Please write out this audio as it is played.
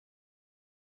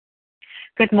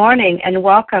Good morning and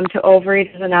welcome to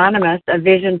Overeaters Anonymous, a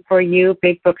Vision for You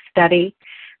Big Book Study.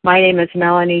 My name is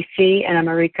Melanie C. and I'm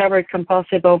a recovered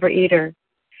compulsive overeater.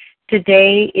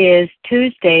 Today is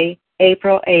Tuesday,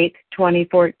 April 8,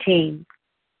 2014.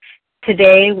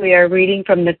 Today we are reading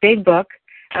from the Big Book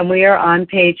and we are on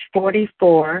page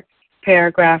 44,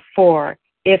 paragraph 4,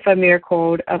 If a Mere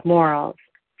Code of Morals.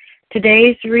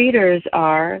 Today's readers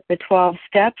are the 12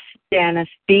 Steps, Janice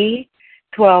B.,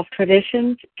 12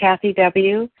 Traditions, Kathy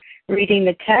W., Reading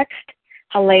the Text,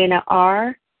 Helena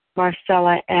R.,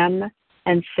 Marcella M.,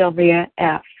 and Sylvia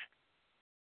F.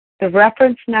 The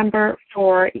reference number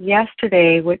for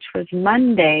yesterday, which was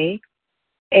Monday,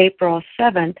 April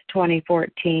 7th,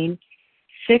 2014,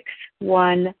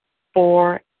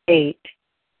 6148.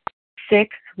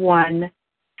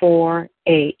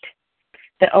 6148.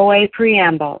 The OA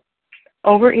Preamble.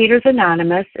 Overeaters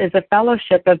Anonymous is a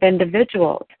fellowship of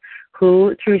individuals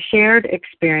who, through shared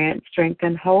experience, strength,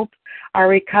 and hope, are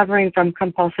recovering from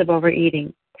compulsive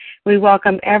overeating. We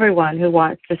welcome everyone who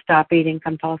wants to stop eating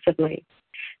compulsively.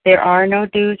 There are no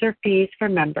dues or fees for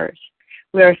members.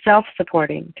 We are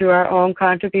self-supporting through our own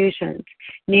contributions,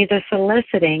 neither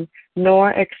soliciting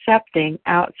nor accepting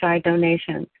outside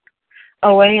donations.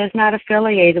 OA is not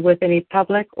affiliated with any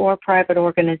public or private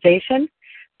organization,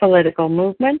 political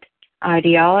movement,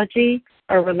 ideology,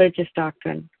 or religious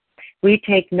doctrine. We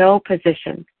take no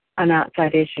position on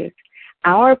outside issues.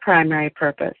 Our primary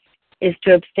purpose is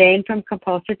to abstain from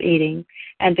compulsive eating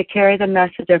and to carry the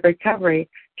message of recovery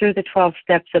through the 12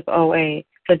 steps of OA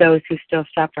to those who still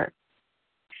suffer.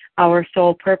 Our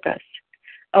sole purpose.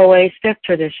 OA's fifth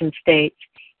tradition states,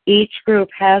 each group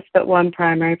has but one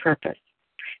primary purpose,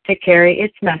 to carry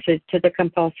its message to the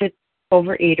compulsive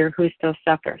overeater who still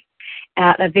suffers.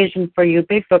 At a Vision for You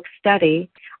Big Book study,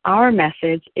 our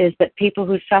message is that people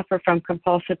who suffer from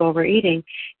compulsive overeating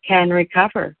can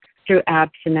recover through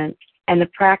abstinence and the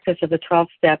practice of the 12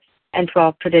 steps and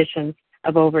 12 traditions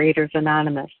of Overeaters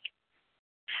Anonymous.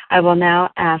 I will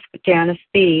now ask Janice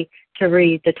B. to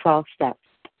read the 12 steps.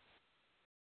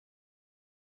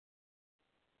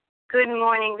 Good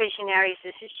morning, visionaries.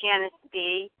 This is Janice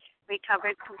B.,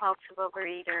 recovered compulsive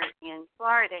overeater in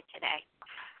Florida today.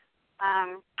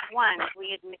 1,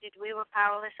 we admitted we were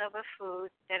powerless over food,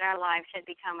 that our lives had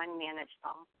become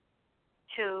unmanageable.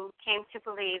 2, came to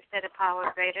believe that a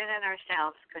power greater than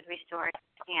ourselves could restore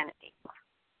sanity.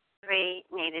 3,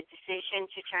 made a decision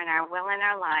to turn our will and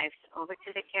our lives over to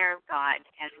the care of God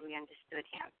as we understood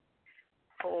Him.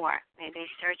 4, made a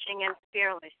searching and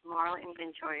fearless moral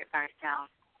inventory of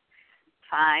ourselves.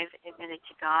 5, admitted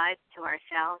to God, to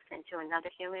ourselves, and to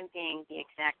another human being the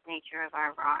exact nature of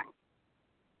our wrong.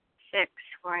 6,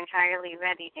 we're entirely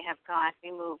ready to have God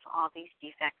remove all these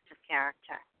defects of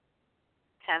character.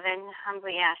 7,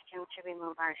 humbly asked Him to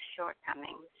remove our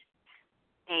shortcomings.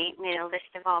 8, made a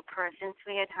list of all persons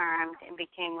we had harmed and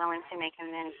became willing to make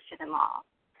amends to them all.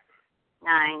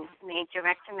 9, made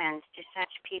direct amends to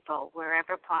such people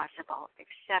wherever possible,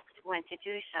 except when to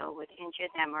do so would injure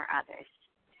them or others.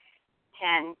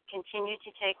 10, continued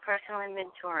to take personal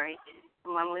inventory,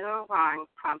 and when we were wrong,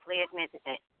 promptly admitted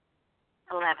it.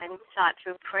 11, sought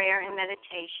through prayer and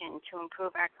meditation to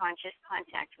improve our conscious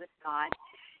contact with God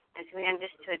as we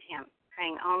understood Him,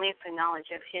 praying only for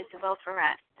knowledge of His will for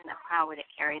us and the power to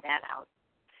carry that out.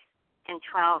 And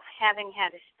 12, having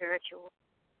had a spiritual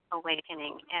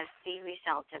awakening as the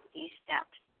result of these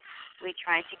steps, we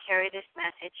tried to carry this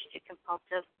message to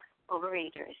compulsive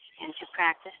overeaters and to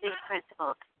practice these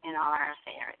principles in all our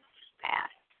affairs. Pass.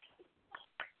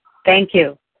 Thank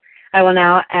you. I will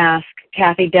now ask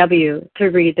Kathy W. to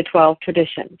read the 12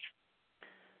 traditions.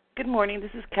 Good morning.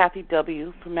 This is Kathy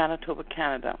W. from Manitoba,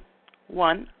 Canada.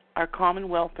 1, our common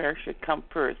welfare should come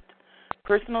first.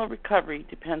 Personal recovery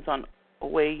depends on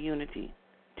OA unity.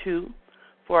 2,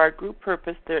 for our group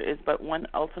purpose there is but one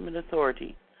ultimate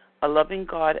authority, a loving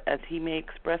God as He may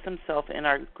express Himself in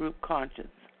our group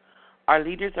conscience. Our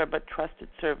leaders are but trusted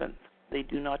servants. They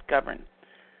do not govern.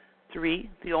 3,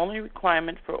 the only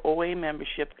requirement for OA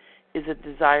membership is a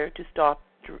desire to stop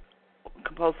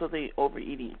compulsively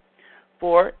overeating.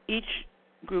 4, each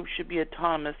group should be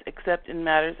autonomous except in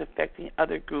matters affecting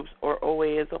other groups or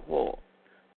OA as a whole.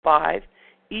 5,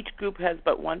 each group has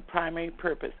but one primary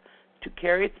purpose, to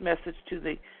carry its message to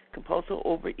the compulsive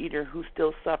overeater who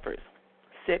still suffers.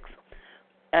 6,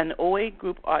 an OA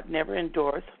group ought never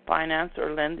endorse, finance,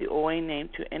 or lend the OA name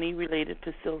to any related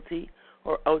facility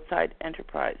or outside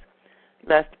enterprise,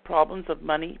 lest problems of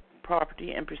money,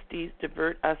 property, and prestige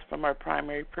divert us from our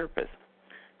primary purpose.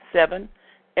 7,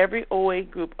 every OA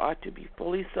group ought to be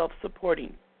fully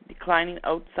self-supporting, declining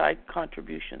outside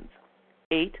contributions.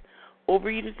 8,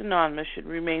 Overeaters Anonymous should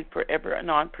remain forever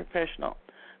non-professional,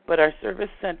 but our service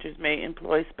centers may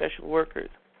employ special workers.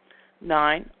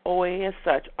 9. OA as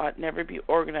such ought never be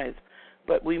organized,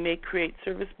 but we may create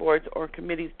service boards or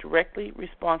committees directly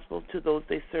responsible to those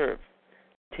they serve.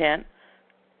 10.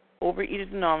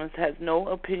 Overeaters Anonymous has no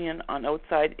opinion on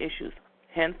outside issues.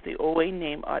 Hence, the OA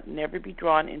name ought never be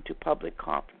drawn into public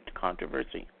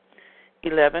controversy.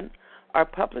 11. Our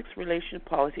public relations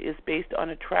policy is based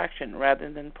on attraction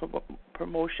rather than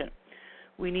promotion.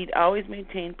 We need always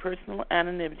maintain personal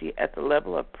anonymity at the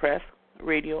level of press,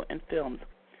 radio, and films.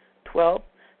 12.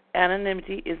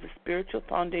 Anonymity is the spiritual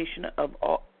foundation of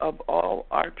all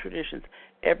our traditions,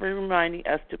 ever reminding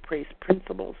us to place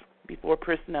principles before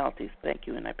personalities. Thank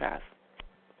you, and I pass.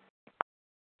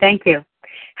 Thank you.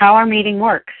 How our meeting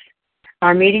works.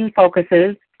 Our meeting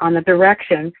focuses on the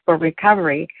directions for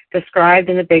recovery described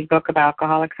in the Big Book of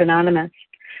Alcoholics Anonymous.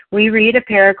 We read a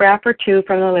paragraph or two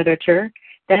from the literature,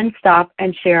 then stop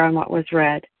and share on what was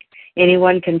read.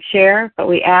 Anyone can share, but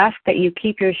we ask that you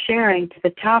keep your sharing to the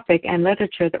topic and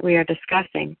literature that we are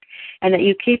discussing, and that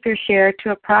you keep your share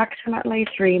to approximately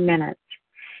 3 minutes.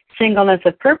 Singleness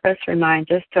of purpose reminds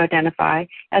us to identify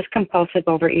as compulsive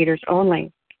overeaters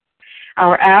only.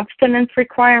 Our abstinence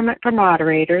requirement for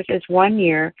moderators is 1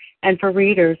 year, and for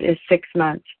readers is 6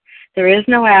 months. There is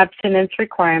no abstinence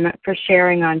requirement for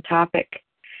sharing on topic.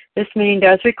 This meeting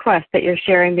does request that your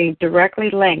sharing be directly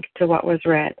linked to what was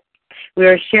read. We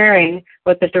are sharing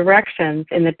what the directions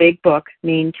in the Big Book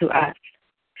mean to us.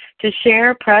 To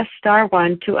share, press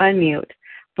 *1 to unmute.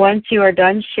 Once you are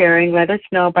done sharing, let us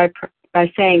know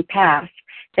by saying pass,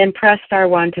 then press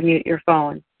 *1 to mute your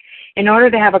phone. In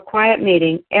order to have a quiet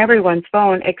meeting, everyone's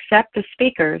phone except the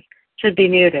speakers should be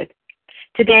muted.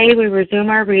 Today we resume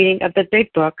our reading of the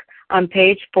Big Book on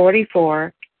page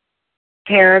 44,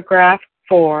 paragraph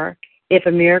 4, If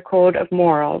a Mere Code of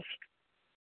Morals.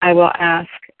 I will ask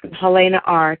Helena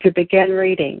R. to begin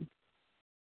reading.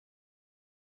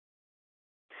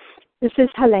 This is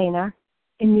Helena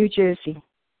in New Jersey.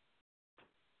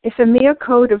 If a mere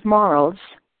code of morals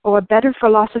or a better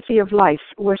philosophy of life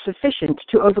were sufficient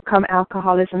to overcome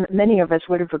alcoholism, many of us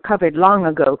would have recovered long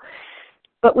ago.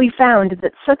 But we found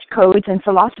that such codes and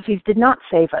philosophies did not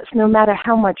save us, no matter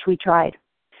how much we tried.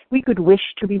 We could wish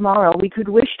to be moral. We could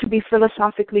wish to be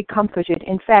philosophically comforted.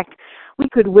 In fact, we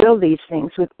could will these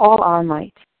things with all our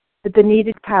might. But the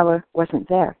needed power wasn't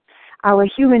there. Our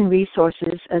human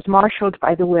resources, as marshaled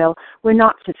by the will, were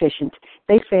not sufficient.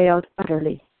 They failed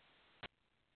utterly.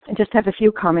 I just have a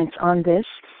few comments on this.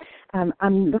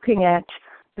 I'm looking at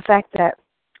the fact that,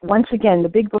 once again, the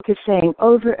Big Book is saying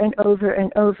over and over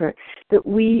and over that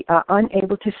we are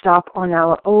unable to stop on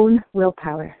our own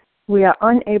willpower. We are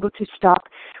unable to stop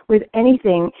with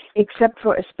anything except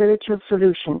for a spiritual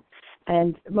solution.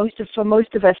 And for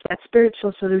most of us, that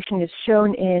spiritual solution is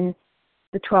shown in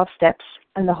the 12 steps.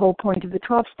 And the whole point of the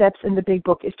 12 steps in the Big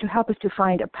Book is to help us to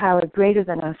find a power greater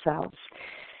than ourselves.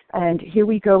 And here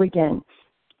we go again.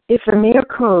 If a mere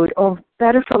code or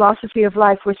better philosophy of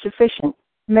life were sufficient,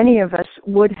 many of us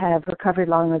would have recovered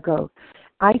long ago.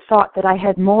 I thought that I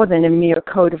had more than a mere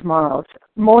code of morals,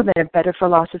 more than a better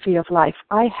philosophy of life.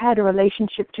 I had a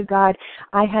relationship to God.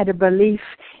 I had a belief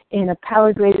in a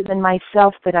power greater than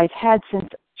myself that I've had since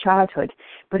childhood,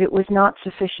 but it was not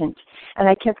sufficient. And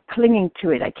I kept clinging to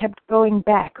it. I kept going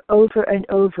back over and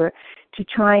over to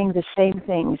trying the same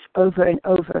things over and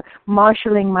over,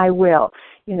 marshaling my will.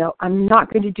 I'm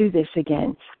not going to do this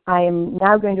again. I am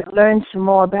now going to learn some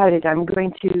more about it. I'm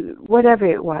going to, whatever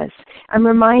it was. I'm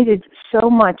reminded so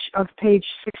much of page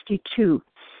 62,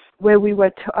 where we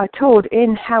were told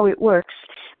in How It Works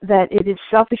that it is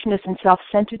selfishness and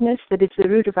self-centeredness that is the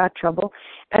root of our trouble.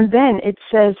 And then it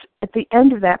says at the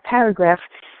end of that paragraph,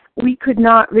 we could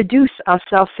not reduce our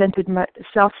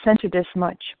self-centeredness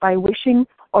much by wishing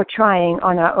or trying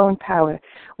on our own power.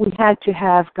 We had to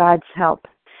have God's help.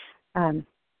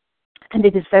 And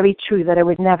it is very true that I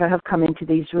would never have come into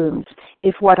these rooms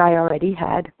if what I already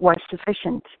had was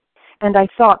sufficient. And I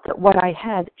thought that what I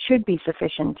had should be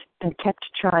sufficient and kept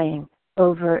trying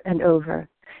over and over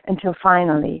until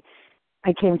finally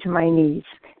I came to my knees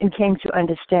and came to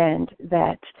understand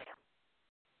that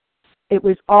it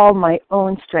was all my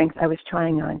own strength I was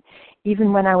trying on.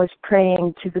 Even when I was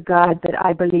praying to the God that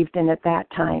I believed in at that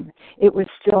time, it was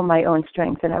still my own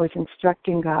strength, and I was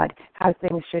instructing God how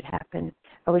things should happen.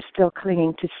 I was still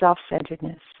clinging to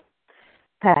self-centeredness.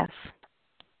 Pass.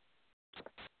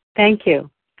 Thank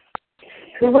you.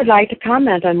 Who would like to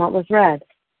comment on what was read?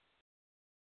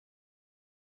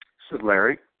 This is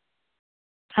Larry.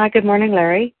 Hi, good morning,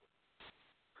 Larry.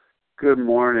 Good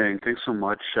morning. Thanks so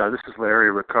much. This is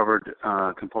Larry, recovered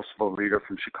compulsive overeater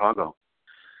from Chicago.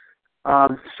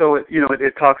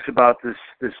 It talks about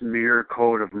this mere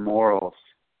code of morals,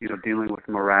 dealing with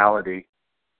morality.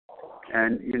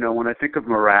 And, when I think of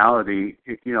morality,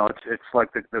 it's like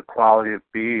the quality of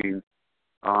being,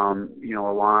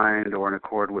 aligned or in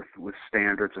accord with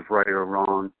standards of right or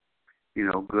wrong,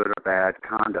 good or bad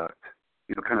conduct,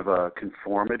 kind of a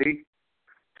conformity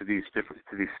to these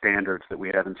standards that we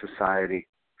have in society.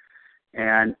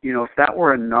 And, if that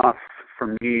were enough for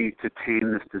me to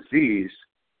tame this disease,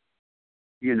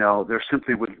 there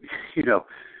simply would,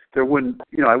 there wouldn't,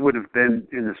 I wouldn't have been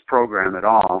in this program at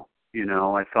all.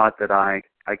 I thought that I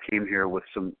came here with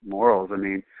some morals. I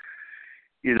mean,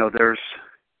 there's,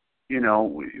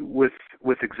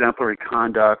 with exemplary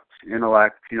conduct,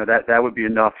 intellect, that would be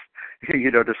enough,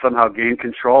 to somehow gain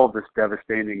control of this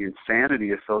devastating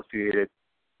insanity associated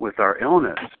with our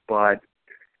illness. But,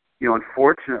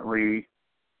 unfortunately,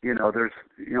 there's,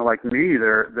 like me,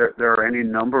 there are any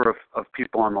number of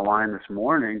people on the line this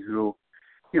morning who,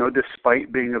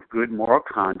 despite being of good moral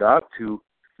conduct, who,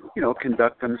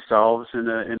 conduct themselves in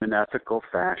an ethical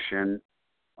fashion.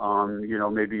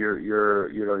 Maybe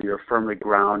you're firmly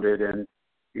grounded and,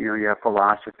 you have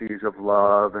philosophies of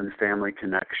love and family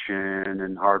connection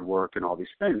and hard work and all these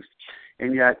things.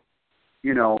 And yet,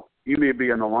 you may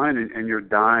be on the line and you're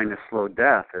dying a slow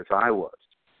death, as I was.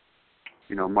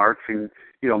 Marching,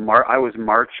 I was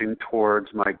marching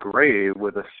towards my grave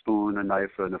with a spoon, a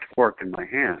knife, and a fork in my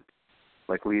hand,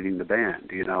 like leading the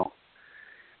band,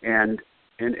 And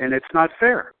it's not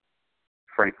fair,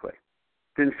 frankly.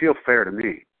 Didn't feel fair to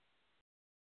me.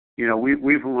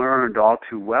 We've learned all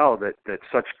too well that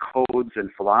such codes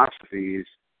and philosophies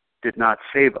did not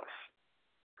save us.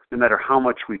 No matter how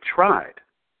much we tried,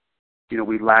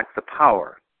 we lacked the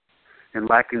power. And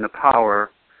lacking the power,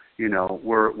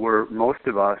 we're most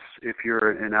of us, if you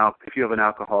have an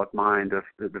alcoholic mind of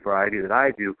the variety that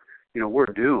I do, we're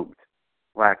doomed,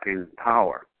 lacking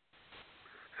power.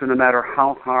 So no matter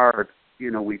how hard,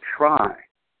 we try,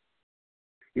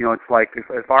 it's like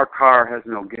if our car has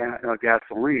no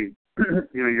gasoline,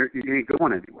 you ain't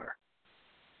going anywhere.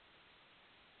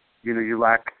 You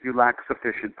lack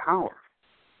sufficient power.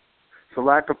 So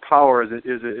lack of power is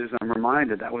I'm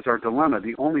reminded, that was our dilemma.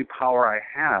 The only power I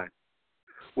had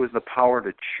was the power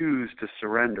to choose to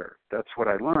surrender. That's what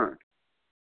I learned.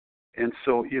 And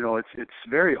so, it's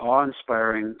very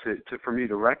awe-inspiring for me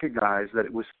to recognize that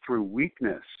it was through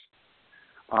weakness,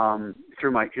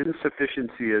 through my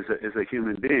insufficiency as a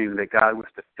human being, that God was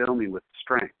to fill me with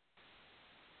strength.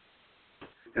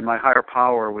 And my higher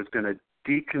power was going to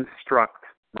deconstruct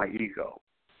my ego,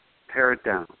 tear it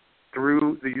down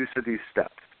through the use of these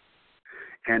steps,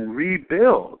 and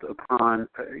rebuild upon,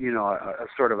 a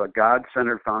sort of a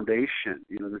God-centered foundation,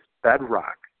 this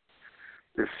bedrock,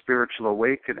 this spiritual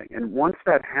awakening. And once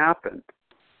that happened,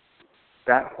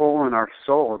 that hole in our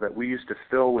soul that we used to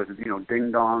fill with,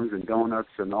 ding-dongs and donuts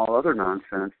and all other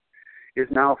nonsense is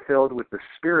now filled with the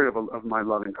spirit of my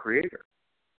loving Creator.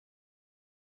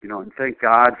 And thank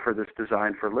God for this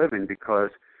design for living,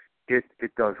 because it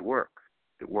does work.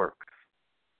 It works.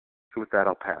 So with that,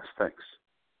 I'll pass. Thanks.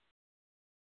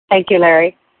 Thank you,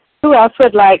 Larry. Who else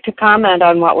would like to comment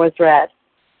on what was read?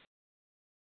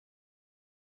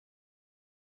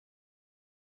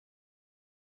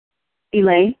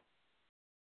 Elaine?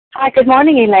 Hi, good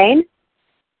morning, Elaine.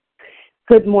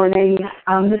 Good morning.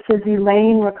 This is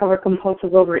Elaine, recovered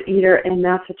compulsive overeater in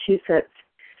Massachusetts.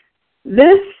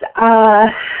 This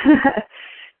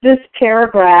this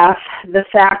paragraph, the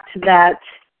fact that,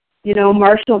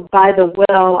 marshaled by the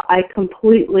will, I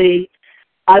completely,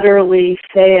 utterly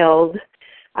failed.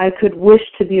 I could wish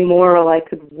to be moral. I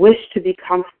could wish to be,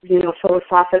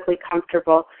 philosophically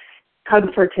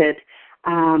comforted.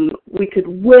 We could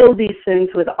will these things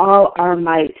with all our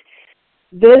might.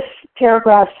 This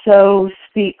paragraph so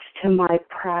speaks to my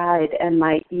pride and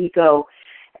my ego,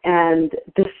 and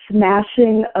the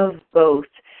smashing of both,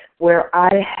 where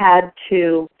I had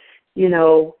to,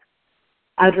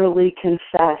 utterly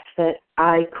confess that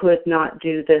I could not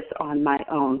do this on my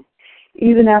own.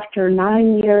 Even after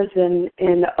 9 years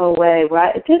in OA,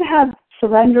 where I did have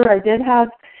surrender, I did have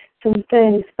some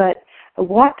things, but I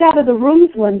walked out of the rooms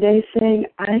one day saying,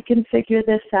 I can figure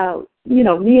this out. Me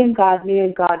and God,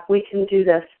 we can do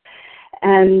this.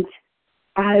 And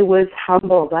I was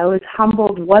humbled. I was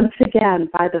humbled once again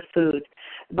by the food,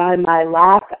 by my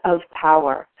lack of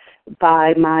power,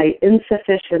 by my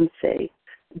insufficiency,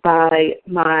 by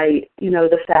my,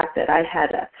 the fact that I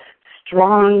had a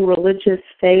strong religious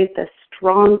faith, a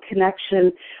strong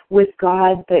connection with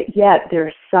God, but yet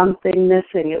there's something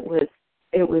missing. It was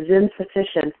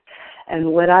insufficient.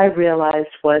 And what I realized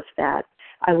was that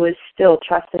I was still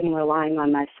trusting and relying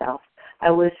on myself. I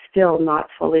was still not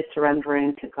fully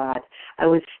surrendering to God. I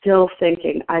was still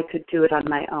thinking I could do it on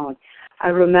my own. I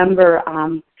remember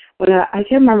I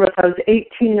can't remember if I was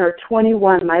 18 or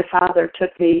 21, my father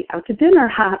took me out to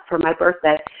dinner for my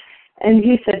birthday. And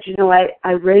he said,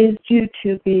 I raised you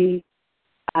to be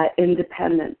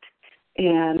independent.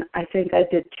 And I think I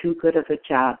did too good of a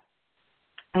job.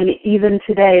 And even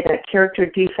today, that character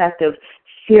defect of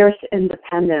fierce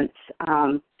independence,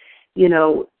 I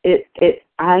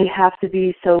have to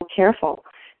be so careful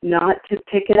not to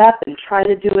pick it up and try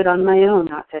to do it on my own,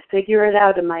 not to figure it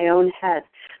out in my own head,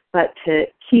 but to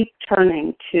keep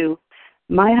turning to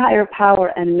my higher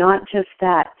power. And not just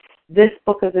that, this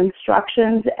book of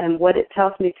instructions and what it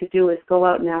tells me to do is go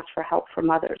out and ask for help from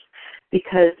others,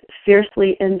 because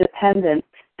fiercely independent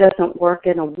doesn't work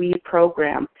in a we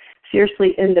program.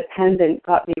 Fiercely independent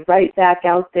got me right back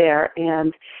out there,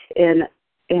 and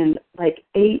in like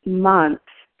 8 months,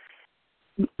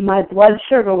 my blood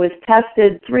sugar was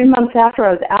tested 3 months after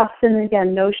I was abstinent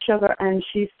again, no sugar, and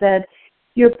she said,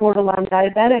 you're borderline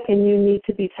diabetic and you need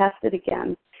to be tested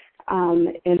again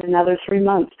in another 3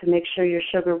 months to make sure your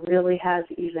sugar really has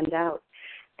evened out.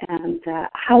 And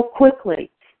how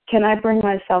quickly can I bring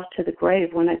myself to the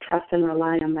grave when I trust and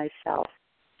rely on myself?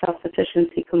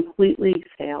 Self-sufficiency completely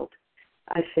failed.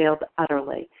 I failed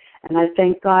utterly. And I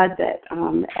thank God that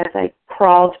as I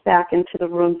crawled back into the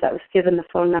rooms, I was given the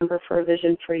phone number for a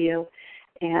vision for you,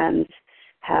 and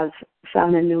have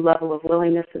found a new level of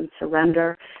willingness and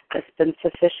surrender that's been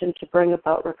sufficient to bring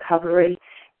about recovery.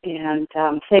 And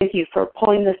thank you for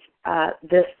pulling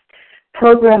this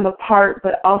program apart,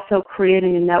 but also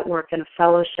creating a network and a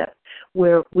fellowship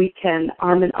where we can,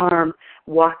 arm in arm,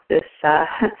 walk this,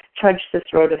 trudge this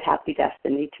road of happy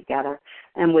destiny together.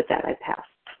 And with that, I pass.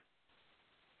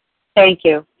 Thank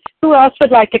you. Who else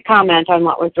would like to comment on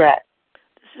what was read?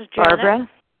 This is Janet. Barbara.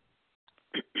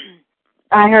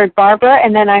 I heard Barbara,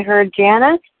 and then I heard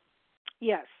Janice.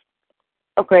 Yes.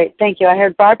 Oh, great. Thank you. I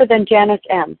heard Barbara, then Janice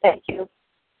M. Thank you.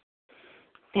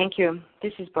 Thank you.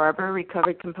 This is Barbara,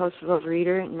 recovered compulsive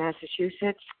overeater in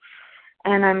Massachusetts.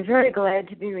 And I'm very glad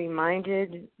to be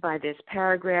reminded by this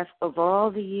paragraph of all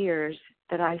the years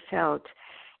that I felt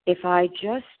if I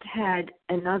just had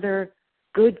another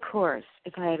good course,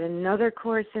 if I had another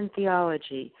course in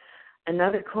theology,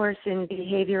 another course in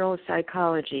behavioral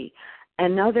psychology,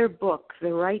 another book,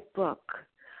 the right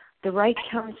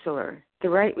counselor, the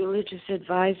right religious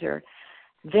advisor,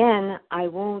 then I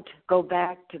won't go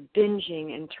back to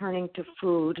binging and turning to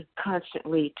food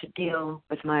constantly to deal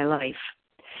with my life.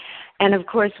 And of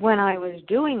course, when I was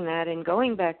doing that and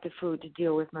going back to food to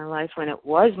deal with my life, when it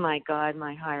was my God,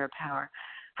 my higher power,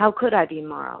 how could I be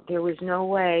moral? There was no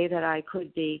way that I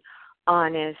could be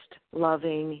honest,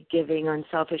 loving, giving,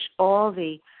 unselfish, all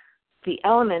the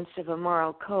elements of a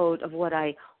moral code of what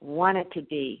I wanted to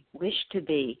be, wished to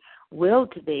be,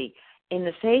 willed to be. In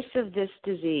the face of this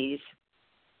disease,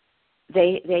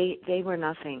 they were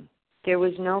nothing. There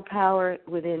was no power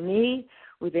within me,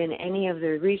 within any of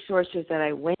the resources that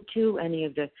I went to, any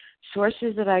of the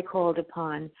sources that I called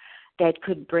upon that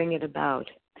could bring it about.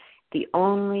 The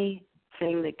only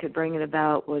thing that could bring it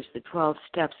about was the 12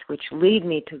 steps which lead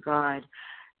me to God,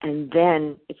 and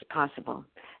then it's possible.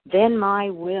 Then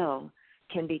my will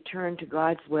can be turned to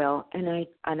God's will, and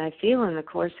I feel in the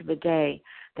course of a day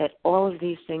that all of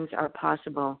these things are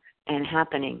possible and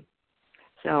happening.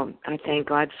 So I thank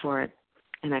God for it,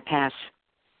 and I pass.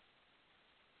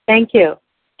 Thank you.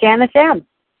 Janice M.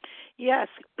 Yes.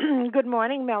 Good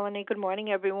morning, Melanie. Good morning,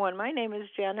 everyone. My name is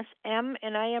Janice M.,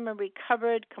 and I am a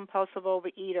recovered compulsive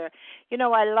overeater.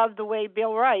 I love the way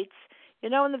Bill writes.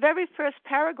 In the very first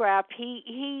paragraph,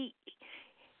 he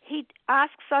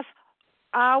asks us,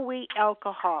 are we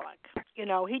alcoholic?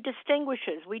 He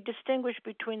distinguishes. We distinguish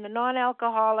between the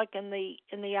non-alcoholic and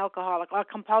the alcoholic, or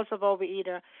compulsive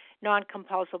overeater,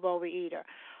 non-compulsive overeater.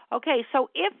 Okay, so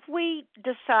if we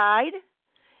decide,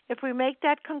 if we make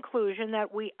that conclusion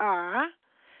that we are,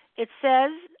 it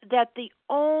says that the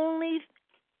only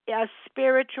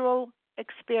spiritual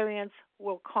experience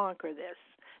will conquer this.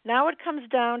 Now it comes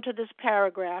down to this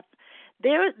paragraph.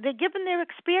 They're given their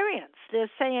experience.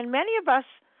 They're saying many of us,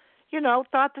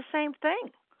 thought the same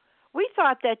thing. We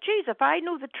thought that, geez, if I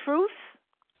knew the truth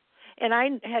and I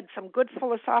had some good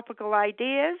philosophical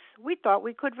ideas, we thought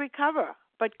we could recover.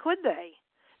 But could they?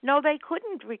 No, they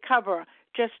couldn't recover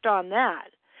just on that.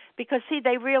 Because, see,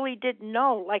 they really didn't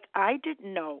know, like I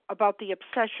didn't know, about the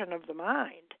obsession of the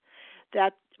mind,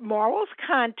 that morals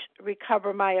can't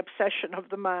recover my obsession of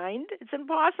the mind. It's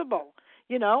impossible,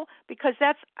 because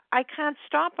I can't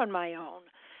stop on my own.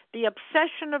 The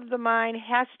obsession of the mind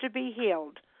has to be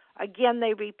healed. Again,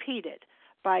 they repeat it,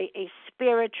 by a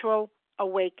spiritual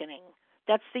awakening.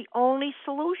 That's the only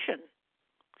solution.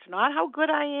 It's not how good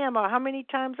I am or how many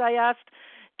times I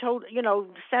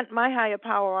sent my higher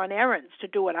power on errands to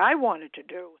do what I wanted to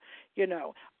do.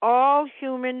 All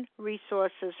human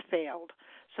resources failed.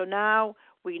 So now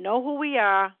we know who we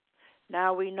are.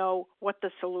 Now we know what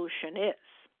the solution is.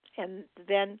 And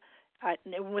then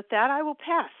with that, I will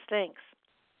pass. Thanks.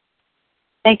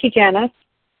 Thank you, Janice.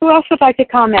 Who else would like to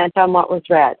comment on what was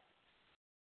read?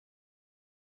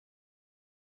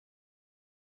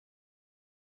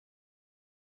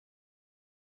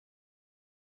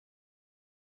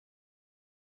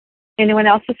 Anyone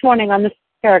else this morning on this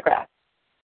paragraph?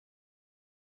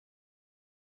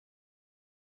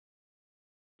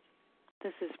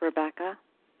 This is Rebecca.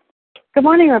 Good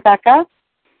morning, Rebecca.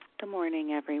 Good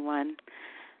morning, everyone.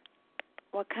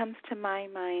 What comes to my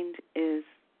mind is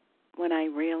when I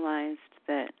realized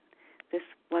that this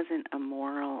wasn't a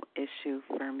moral issue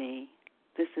for me.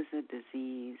 This is a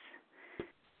disease.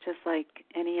 Just like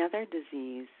any other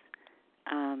disease,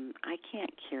 I can't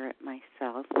cure it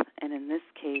myself. And in this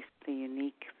case, the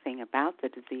unique thing about the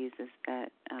disease is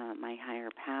that my higher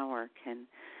power can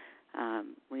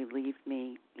relieve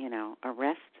me,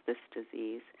 arrest this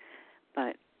disease.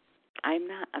 But I'm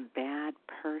not a bad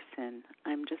person.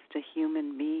 I'm just a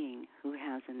human being who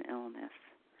has an illness.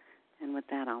 And with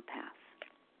that, I'll pass.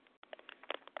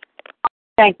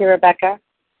 Thank you, Rebecca.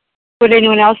 Would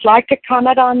anyone else like to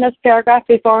comment on this paragraph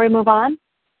before we move on?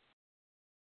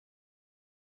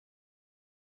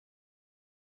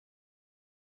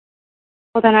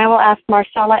 Well, then I will ask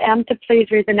Marcella M. to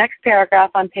please read the next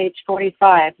paragraph on page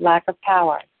 45, lack of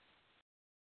power.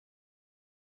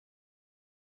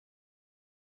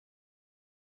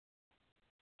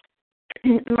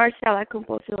 Marcella,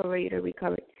 compulsive overeater,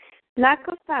 recovered. Lack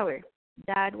of power,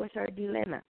 that was our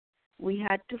dilemma. We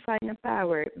had to find a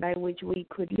power by which we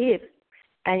could live,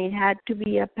 and it had to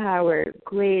be a power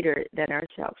greater than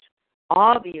ourselves,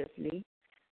 obviously.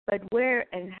 But where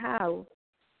and how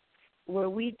were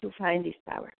we to find this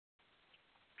power?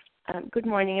 Good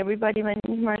morning, everybody. My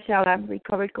name is Marcella. I'm a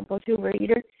recovered compulsive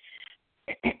overeater.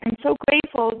 I'm so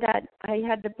grateful that I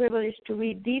had the privilege to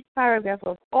read this paragraph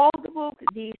of all the book,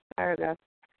 this paragraph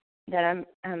that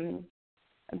I'm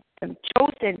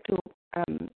chosen to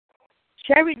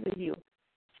share it with you.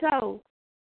 So,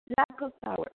 lack of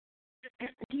power.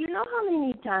 Do you know how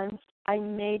many times I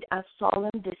made a solemn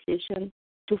decision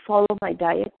to follow my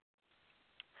diet?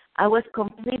 I was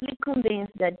completely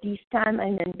convinced that this time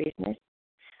I'm in business,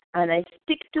 and I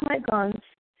stick to my guns,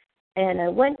 and I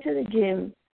went to the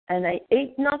gym, and I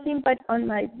ate nothing but on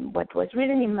what was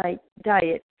written in my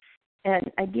diet, and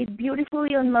I did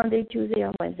beautifully on Monday, Tuesday,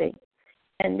 and Wednesday.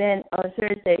 And then on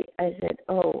Thursday, I said,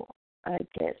 I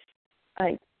guess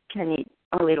I can eat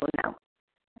a little now,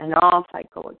 and off I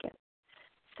go again.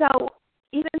 So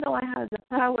even though I had the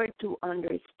power to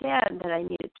understand that I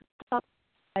needed to stop,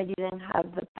 I didn't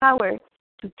have the power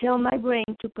to tell my brain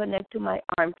to connect to my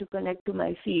arm, to connect to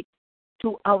my feet,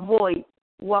 to avoid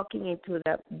walking into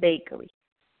the bakery.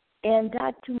 And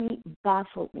that to me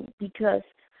baffled me, because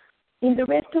in the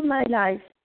rest of my life,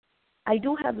 I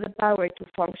do have the power to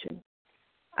function.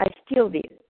 I still did.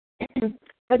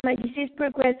 But my disease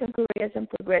progressed and progressed and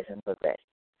progressed and progressed.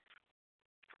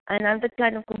 And I'm the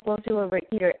kind of compulsive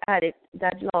overeater addict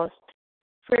that lost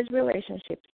first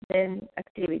relationships, then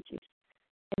activities.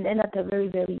 And then at the very,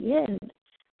 very end,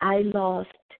 I lost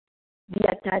the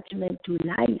attachment to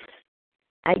life.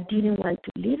 I didn't want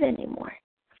to live anymore.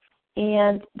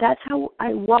 And that's how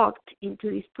I walked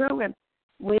into this program,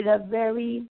 with a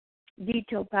very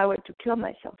detailed power to kill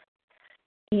myself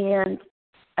and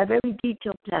a very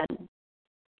detailed plan.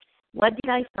 What did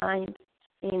I find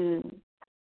in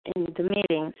the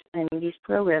meetings and in this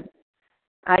program?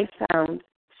 I found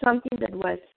something that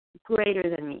was greater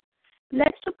than me.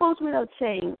 Let's suppose, without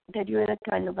saying, that you're the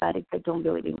kind of addict that don't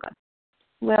believe in God.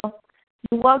 Well,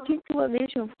 you walk into a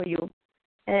vision for you,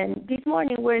 and this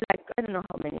morning we're like, I don't know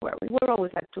how many were we. We're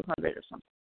always like 200 or something.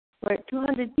 Where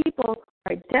 200 people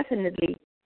are definitely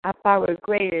a power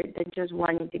greater than just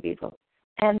one individual.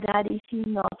 And that is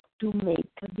enough to make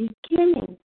a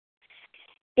beginning.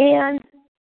 And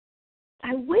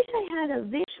I wish I had a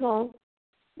visual,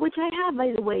 which I have,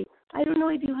 by the way. I don't know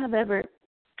if you have ever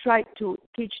tried to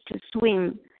teach to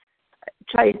swim,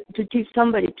 try to teach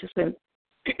somebody to swim.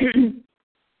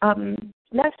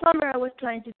 Last summer I was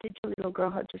trying to teach a little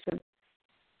girl how to swim.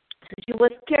 So she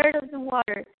was scared of the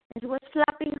water, and she was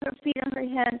flapping her feet and her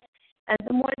hands, and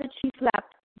the more that she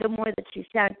flapped, the more that she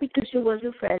sank, because she was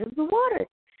afraid of the water.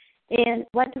 And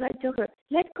what did I tell her?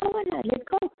 Let go, Anna, let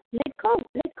go. Let go,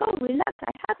 relax.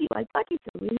 I have you. I got you.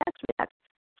 So relax.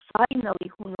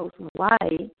 Finally, who knows why,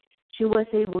 she was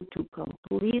able to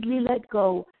completely let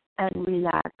go and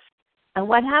relax. And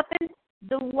what happened?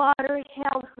 The water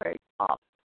held her up.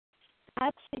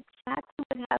 That's exactly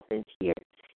what happens here.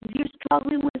 If you're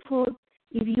struggling with food,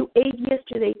 if you ate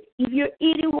yesterday, if you're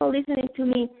eating while listening to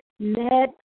me, let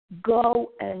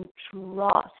go and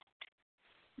trust.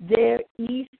 There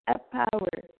is a power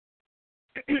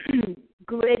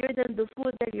greater than the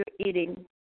food that you're eating,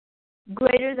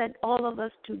 greater than all of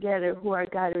us together who are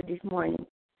gathered this morning.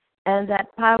 And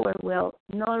that power will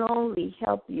not only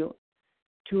help you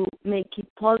to make it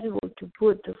possible to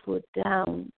put the food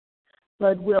down,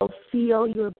 but will fill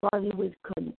your body with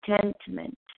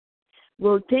contentment,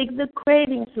 will take the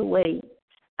cravings away,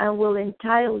 and will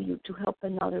entitle you to help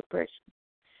another person.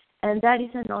 And that is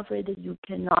an offer that you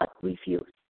cannot refuse.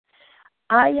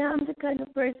 I am the kind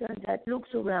of person that looks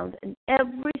around and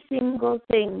every single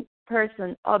thing,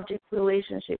 person, object,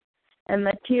 relationship, and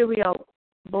material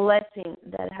blessing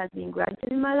that has been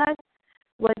granted in my life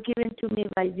was given to me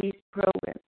by this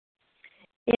program.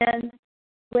 And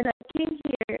when I came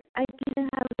here, I didn't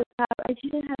have the power, I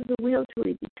didn't have the will to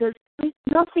it because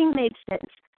nothing made sense.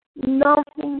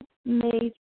 Nothing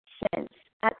made sense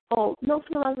at all. No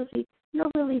philosophy,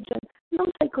 no religion, no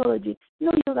psychology,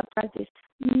 no yoga practice,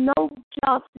 no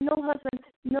job, no husband,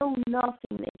 no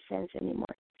nothing made sense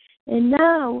anymore. And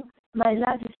now my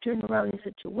life is turned around in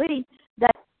such a way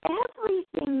that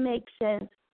everything makes sense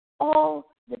all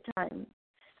the time.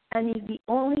 And it's the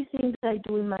only thing that I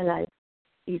do in my life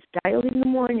is dial in the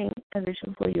morning a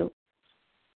vision for you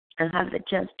and have the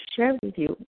chance to share with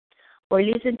you, or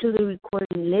listen to the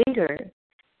recording later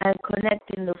and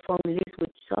connect in the phone list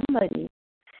with somebody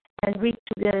and read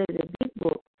together the big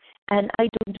book, and I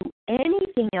don't do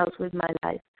anything else with my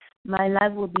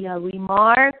life will be a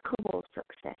remarkable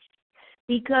success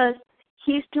because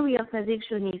history of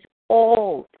addiction is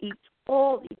old. It's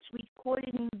old. It's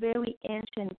recorded in very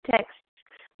ancient texts.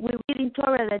 We read in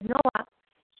Torah that Noah,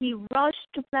 he rushed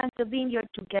to plant a vineyard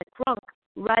to get drunk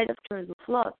right after the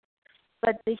flood.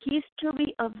 But the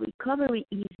history of recovery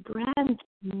is brand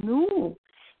new.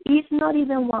 It's not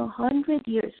even 100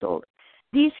 years old.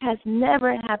 This has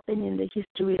never happened in the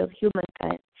history of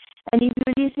humankind. And if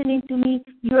you're listening to me,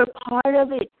 you're part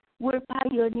of it. We're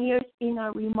pioneers in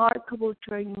a remarkable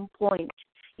turning point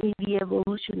in the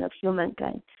evolution of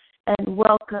humankind. And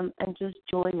welcome and just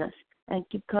join us and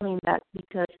keep coming back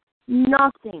because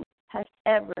nothing has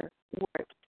ever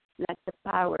worked like the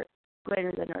power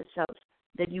greater than ourselves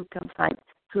that you can find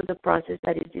through the process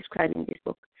that is described in this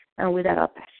book. And with that, I'll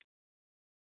pass.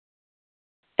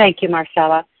 Thank you,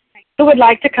 Marcella. Who would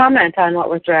like to comment on what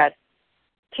was read?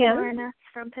 Kim. Lorna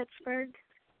from Pittsburgh.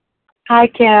 Hi,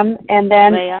 Kim, and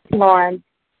then Leah. Lauren,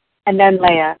 and then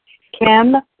Leah.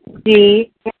 Kim,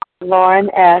 D, Lauren,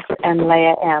 S, and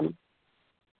Leah, M.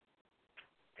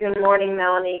 Good morning,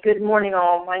 Melanie. Good morning,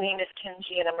 all. My name is Kim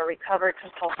G, and I'm a recovered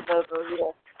compulsive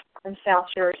overeater from South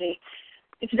Jersey.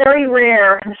 It's very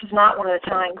rare, and this is not one of the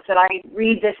times, that I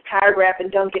read this paragraph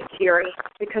and don't get teary,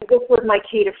 because this was my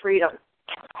key to freedom.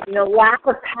 You know, lack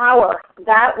of power,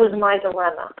 that was my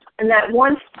dilemma. And that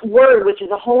one word, which is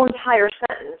a whole entire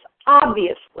sentence,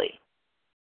 obviously.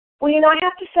 Well, you know, I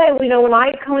have to say, you know, when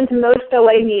I come into most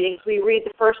OA meetings, we read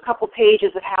the first couple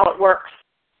pages of how it works.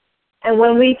 And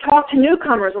when we talk to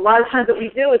newcomers, a lot of times what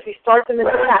we do is we start them in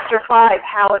chapter 5,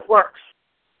 how it works.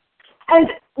 And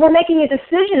we're making a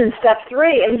decision in step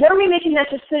 3. And what are we making that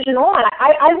decision on?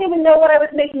 I didn't even know what I was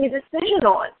making a decision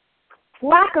on.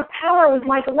 Lack of power was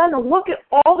my dilemma. Look at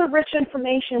all the rich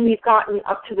information we've gotten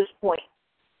up to this point.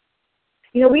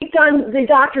 You know, we've done the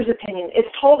doctor's opinion. It's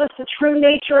told us the true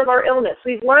nature of our illness.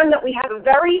 We've learned that we have a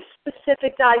very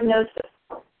specific diagnosis.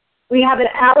 We have an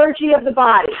allergy of the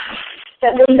body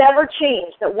that will never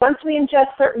change, that once we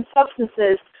ingest certain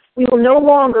substances, we will no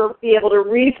longer be able to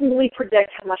reasonably predict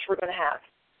how much we're going to have.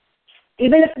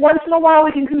 Even if once in a while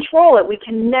we can control it, we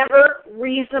can never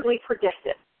reasonably predict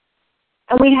it.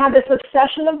 And we have this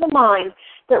obsession of the mind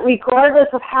that regardless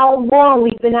of how long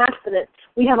we've been abstinent,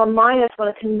 we have a mind that's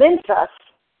going to convince us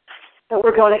that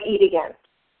we're going to eat again.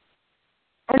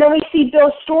 And then we see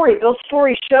Bill's story. Bill's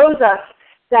story shows us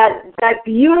that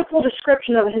beautiful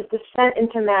description of his descent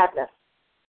into madness.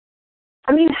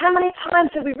 I mean, how many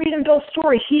times did we read in Bill's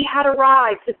story? He had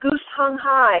arrived, the goose hung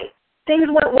high, things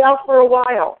went well for a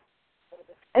while.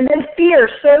 And then fear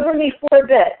sobered me for a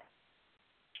bit.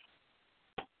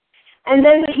 And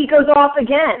then he goes off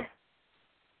again.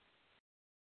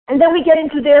 And then we get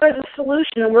into there as a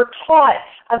solution, and we're taught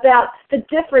about the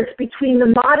difference between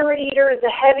the moderate eater, the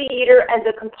heavy eater, and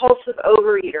the compulsive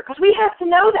overeater, because we have to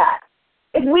know that.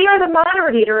 If we are the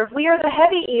moderate eater, if we are the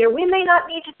heavy eater, we may not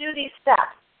need to do these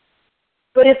steps.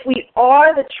 But if we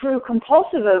are the true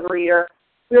compulsive overeater,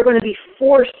 we are going to be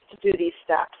forced to do these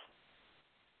steps.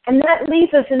 And that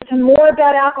leads us into more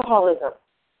about alcoholism.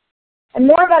 And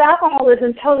more about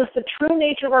alcoholism tells us the true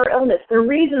nature of our illness, the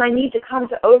reason I need to come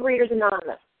to Overeaters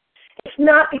Anonymous. It's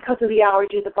not because of the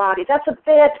allergy of the body. That's a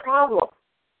bad problem.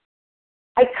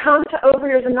 I come to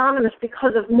Overeaters Anonymous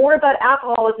because of more about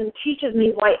alcoholism teaches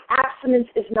me why abstinence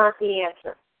is not the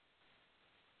answer.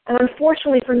 And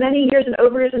unfortunately, for many years in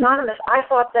Overeaters Anonymous, I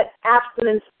thought that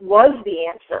abstinence was the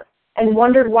answer and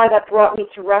wondered why that brought me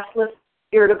to restless,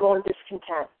 irritable, and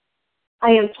discontent. I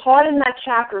am taught in that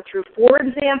chapter through 4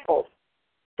 examples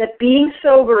that being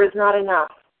sober is not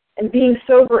enough. And being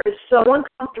sober is so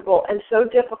uncomfortable and so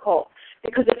difficult.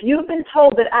 Because if you've been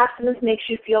told that abstinence makes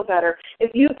you feel better,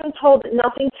 if you've been told that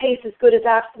nothing tastes as good as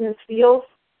abstinence feels,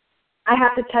 I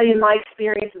have to tell you my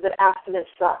experience is that abstinence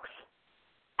sucks.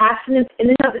 Abstinence in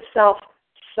and of itself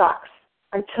sucks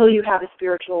until you have a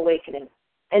spiritual awakening.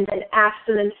 And then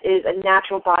abstinence is a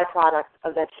natural byproduct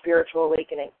of that spiritual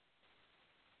awakening.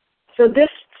 So this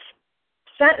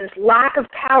sentence, lack of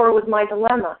power, was my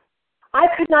dilemma. I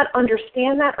could not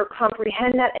understand that or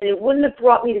comprehend that, and it wouldn't have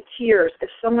brought me to tears if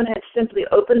someone had simply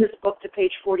opened this book to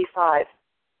page 45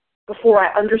 before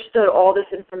I understood all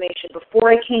this information, before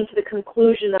I came to the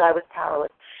conclusion that I was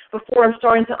powerless, before I'm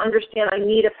starting to understand I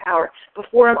need a power,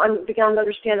 before I'm beginning to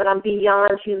understand that I'm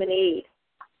beyond human aid.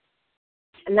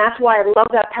 And that's why I love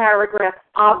that paragraph,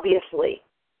 obviously,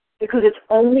 because it's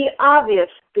only obvious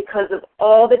because of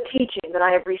all the teaching that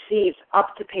I have received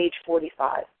up to page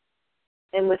 45.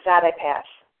 And with that, I pass.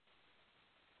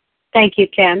 Thank you,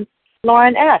 Kim.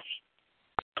 Lauren S.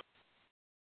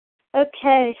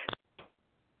 Okay.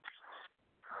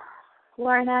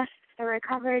 Lauren S., a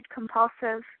recovered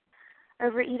compulsive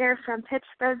overeater from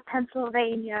Pittsburgh,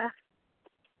 Pennsylvania.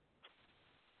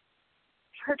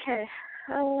 Okay.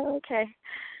 All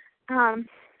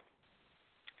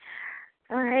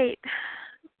right.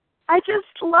 I just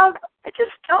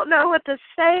don't know what to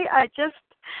say.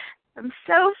 I'm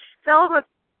so filled with,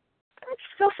 I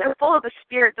feel so full of the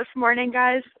Spirit this morning,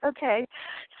 guys. Okay.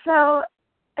 So,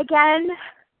 again,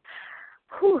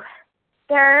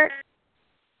 there's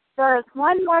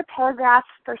one more paragraph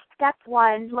for step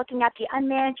 1, looking at the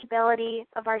unmanageability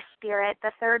of our spirit,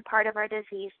 the third part of our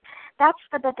disease. That's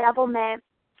the bedevilment.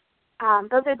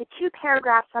 Those are the 2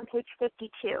 paragraphs on page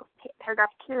 52,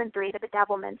 paragraphs 2 and 3, the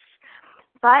bedevilments.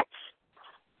 But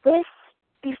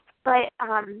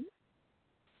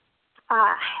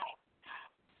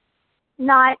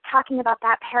not talking about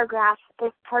that paragraph,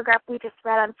 this paragraph we just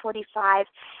read on 45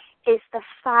 is the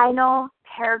final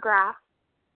paragraph,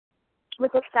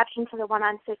 with exception to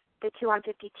the 2 on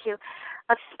 52,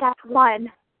 of step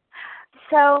 1.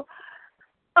 So,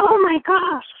 oh my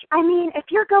gosh, I mean, if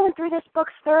you're going through this book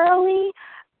thoroughly,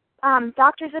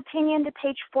 Doctor's Opinion to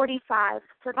page 45,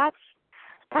 so that's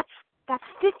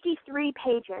 53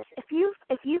 pages. If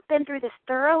you've been through this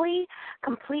thoroughly,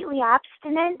 completely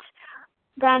abstinent,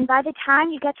 then by the time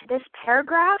you get to this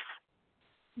paragraph,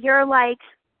 you're like,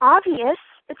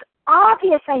 it's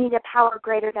obvious I need a power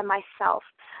greater than myself.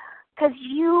 Because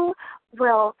you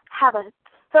will have a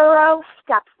thorough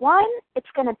step 1. It's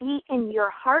going to be in your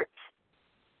heart.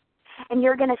 And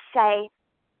you're going to say,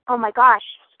 oh my gosh,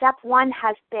 step 1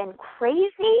 has been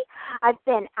crazy. I've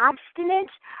been abstinent.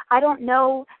 I don't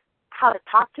know how to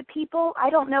talk to people. I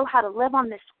don't know how to live on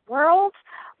this world.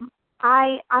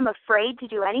 I'm afraid to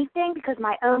do anything because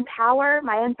my own power,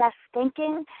 my own best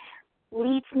thinking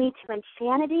leads me to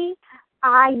insanity.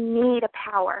 I need a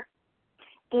power.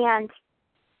 And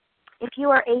if you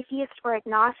are atheist or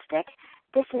agnostic,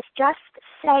 this is just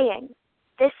saying,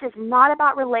 this is not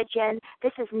about religion.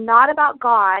 This is not about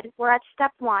God. We're at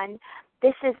step 1.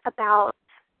 This is about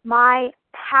my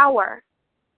power.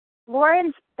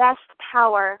 Lauren's best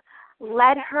power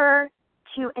led her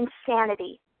to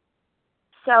insanity.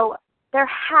 So there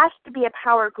has to be a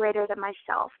power greater than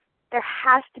myself. There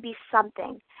has to be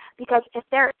something. Because if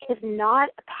there is not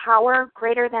a power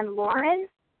greater than Lauren,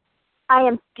 I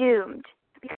am doomed.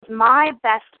 Because my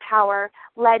best power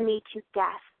led me to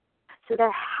death. So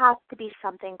there has to be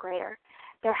something greater.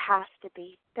 There has to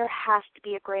be. There has to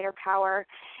be a greater power.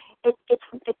 It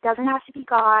doesn't have to be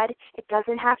God. It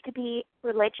doesn't have to be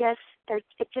religious.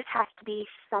 It just has to be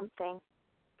something.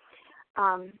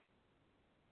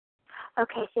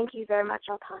 Okay, thank you very much.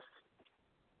 I'll pass.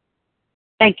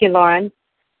 Thank you, Lauren.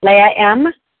 Leah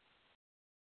M.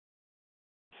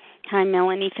 Hi,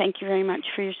 Melanie. Thank you very much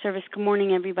for your service. Good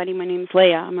morning, everybody. My name is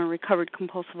Leah. I'm a recovered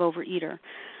compulsive overeater.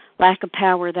 lack of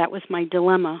power, that was my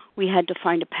dilemma. We had to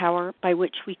find a power by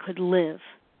which we could live.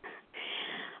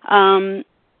 The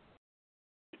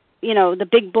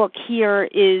big book here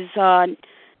is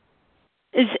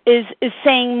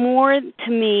saying more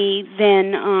to me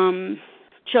than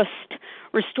just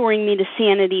restoring me to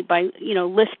sanity by,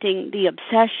 lifting the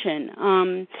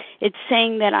obsession. It's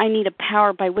saying that I need a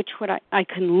power by which I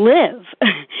can live.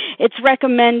 It's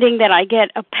recommending that I get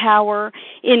a power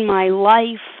in my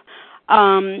life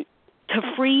to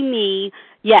free me,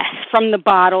 yes, from the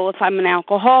bottle if I'm an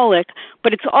alcoholic,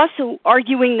 but it's also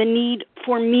arguing the need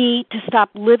for me to stop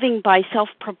living by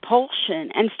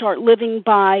self-propulsion and start living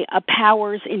by a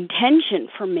power's intention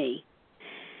for me.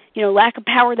 Lack of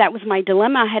power, that was my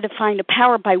dilemma. I had to find a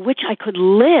power by which I could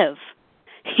live.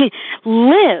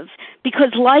 Live,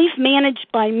 because life managed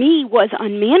by me was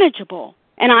unmanageable.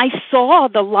 And I saw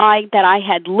the lie that I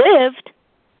had lived.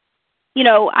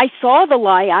 I saw the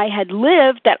lie I had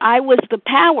lived, that I was the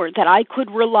power, that I could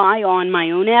rely on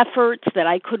my own efforts, that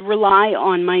I could rely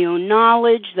on my own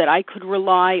knowledge, that I could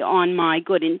rely on my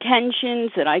good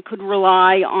intentions, that I could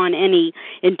rely on any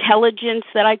intelligence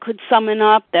that I could summon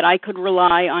up, that I could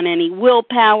rely on any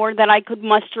willpower that I could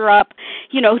muster up,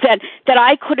 that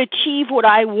I could achieve what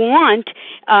I want,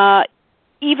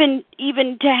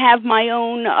 even to have my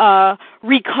own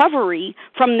recovery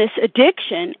from this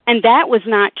addiction, and that was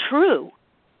not true.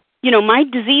 My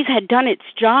disease had done its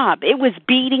job. It was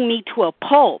beating me to a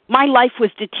pulp. My life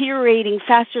was deteriorating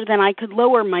faster than I could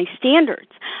lower my standards.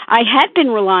 I had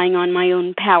been relying on my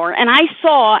own power, and I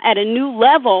saw at a new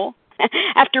level,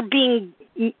 after being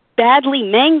badly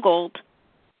mangled,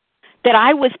 that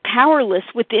I was powerless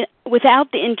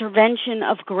without the intervention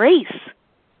of grace.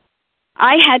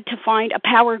 I had to find a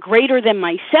power greater than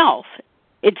myself,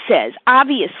 it says,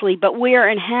 obviously, but where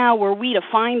and how were we to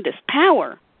find this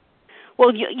power?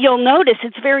 Well, you'll notice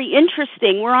it's very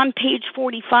interesting. We're on page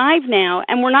 45 now,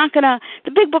 and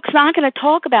the big book's not going to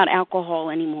talk about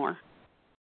alcohol anymore.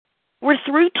 We're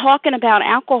through talking about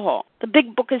alcohol. The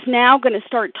big book is now going to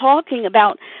start talking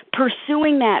about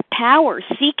pursuing that power,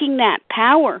 seeking that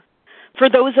power for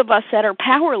those of us that are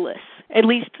powerless. At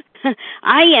least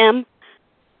I am.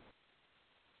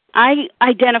 I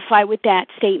identify with that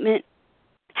statement.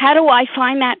 How do I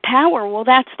find that power? Well,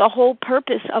 that's the whole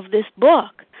purpose of this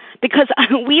book, because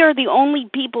we are the only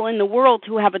people in the world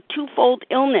who have a twofold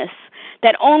illness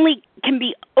that only can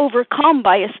be overcome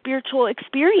by a spiritual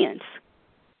experience.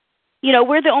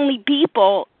 We're the only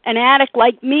people, an addict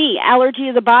like me, allergy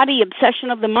of the body,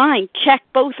 obsession of the mind, check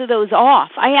both of those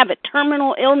off. I have a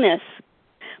terminal illness,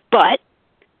 but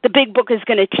the big book is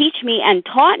going to teach me and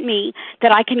taught me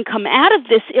that I can come out of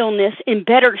this illness in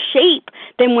better shape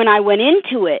than when I went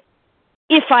into it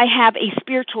if I have a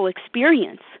spiritual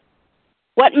experience.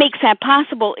 What makes that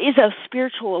possible is a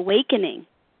spiritual awakening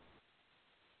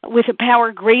with a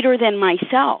power greater than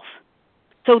myself.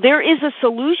 So there is a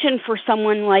solution for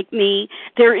someone like me.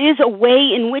 There is a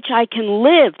way in which I can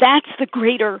live. That's the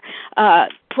greater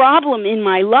problem in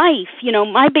my life.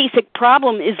 My basic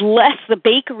problem is less the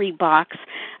bakery box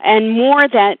and more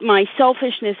that my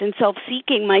selfishness and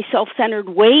self-seeking, my self-centered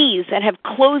ways that have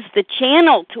closed the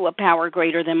channel to a power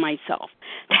greater than myself.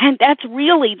 That's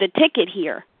really the ticket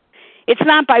here. It's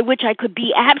not by which I could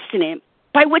be abstinent,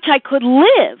 by which I could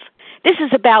live. This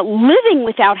is about living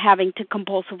without having to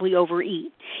compulsively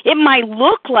overeat. It might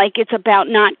look like it's about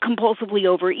not compulsively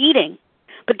overeating,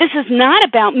 but this is not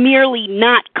about merely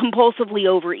not compulsively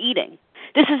overeating.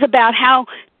 This is about how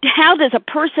does a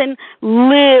person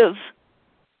live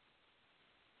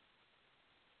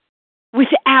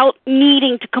without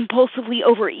needing to compulsively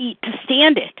overeat to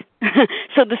stand it.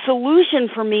 So the solution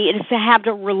for me is to have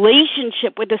a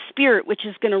relationship with the Spirit, which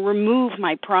is going to remove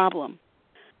my problem.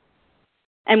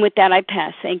 And with that, I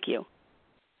pass. Thank you.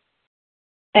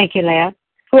 Thank you, Leah.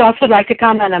 Who else would like to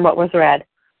comment on what was read?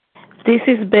 This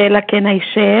is Bella. Can I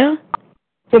share?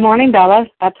 Good morning, Bella.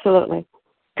 Absolutely.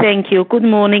 Thank you. Good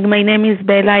morning. My name is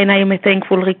Bella, and I am a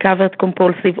thankful recovered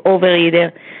compulsive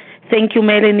overeater. Thank you,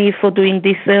 Melanie, for doing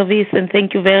this service, and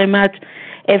thank you very much,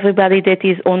 everybody that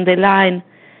is on the line.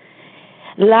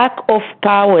 Lack of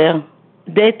power,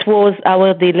 that was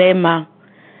our dilemma.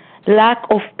 Lack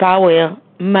of power,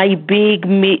 my big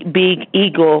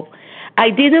ego. I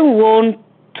didn't want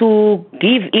to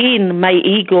give in my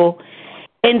ego,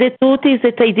 and the truth is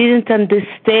that I didn't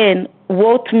understand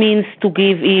what means to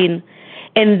give in,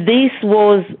 and this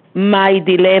was my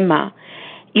dilemma.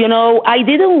 I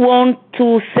didn't want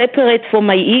to separate from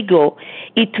my ego.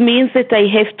 It means that I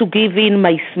have to give in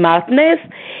my smartness.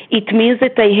 It means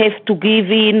that I have to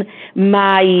give in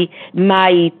my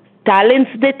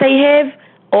talents that I have.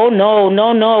 Oh,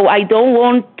 no. I don't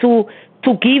want to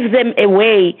to give them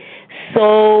away.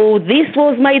 So this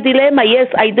was my dilemma. Yes,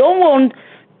 I don't want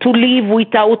to live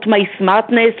without my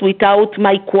smartness, without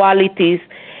my qualities,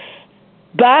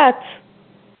 but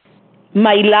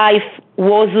my life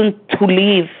wasn't to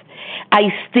live.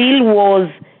 I still was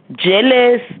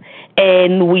jealous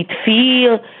and with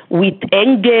fear, with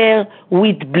anger,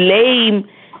 with blame,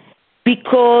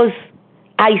 because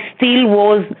I still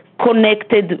was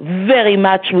connected very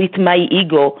much with my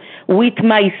ego, with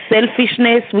my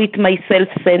selfishness, with my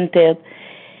self-centered.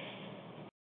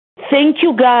 Thank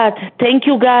you, God. Thank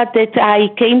you, God, that I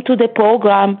came to the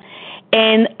program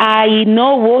and I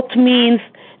know what means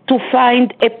to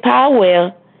find a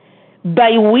power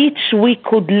by which we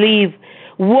could live.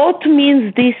 What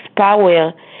means this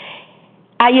power?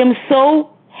 I am so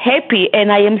happy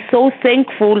and I am so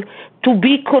thankful to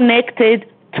be connected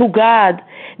to God.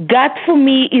 God for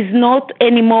me is not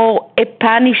anymore a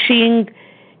punishing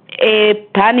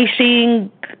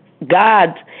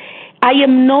God. I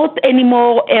am not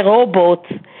anymore a robot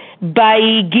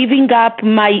by giving up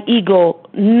my ego.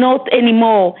 Not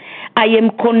anymore. I am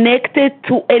connected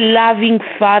to a loving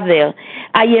Father.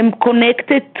 I am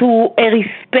connected to a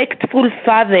respectful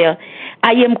Father.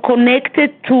 I am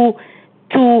connected to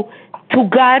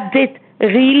God that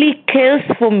really cares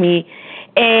for me.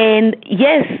 And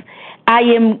yes, I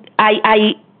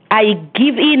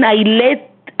give in,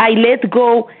 I let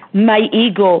go my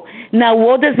ego. Now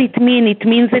what does it mean? It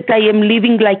means that I am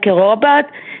living like a robot,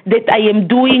 that I am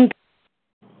doing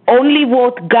only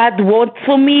what God wants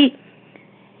for me.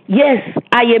 Yes,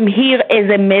 I am here as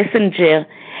a messenger.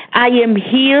 I am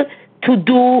here to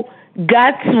do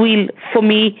God's will for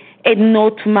me and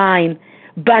not mine.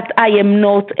 But I am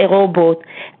not a robot.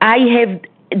 I have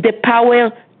the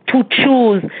power to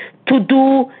choose, to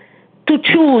do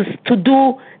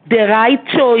the right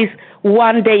choice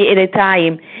one day at a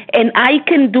time. And I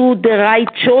can do the right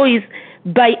choice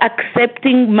by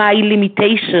accepting my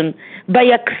limitation, by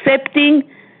accepting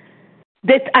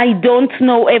that I don't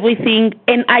know everything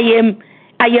and I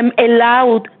am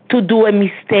allowed to do a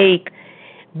mistake.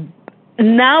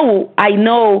 Now I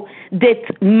know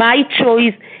that my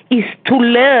choice is to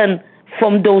learn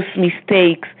from those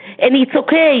mistakes. And it's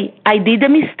okay. I did a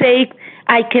mistake.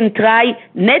 I can try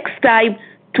next time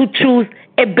to choose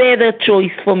a better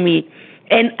choice for me.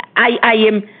 And I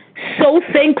am so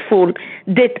thankful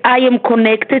that I am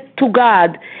connected to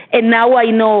God. And now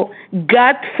I know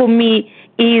God for me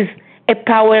is a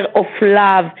power of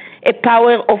love, a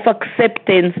power of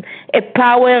acceptance, a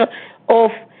power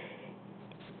of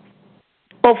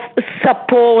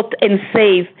support and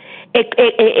save.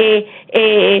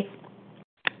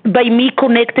 By me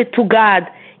connected to God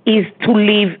is to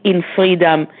live in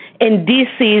freedom. And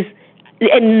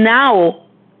now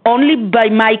only by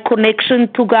my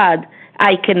connection to God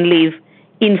I can live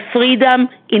in freedom,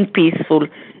 in peaceful.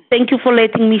 Thank you for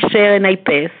letting me share, and I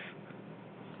pass.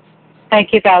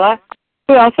 Thank you, Bella.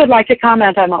 Who else would like to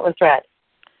comment on what was read?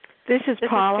 This is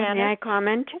Paula. May I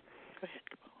comment?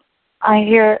 I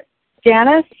hear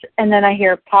Janice, and then I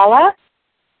hear Paula.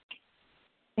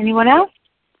 Anyone else?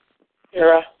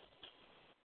 Sarah.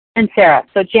 And Sarah.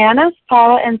 So Janice,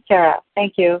 Paula, and Sarah.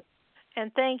 Thank you.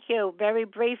 And thank you. Very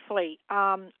briefly,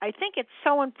 I think it's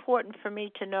so important for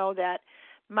me to know that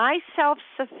my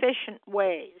self-sufficient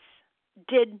ways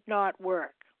did not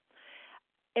work.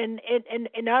 And it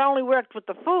not only worked with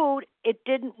the food, it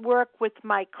didn't work with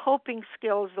my coping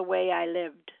skills the way I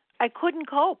lived. I couldn't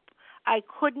cope. I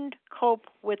couldn't cope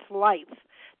with life.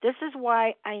 This is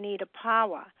why I need a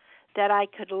power that I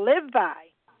could live by,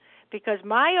 because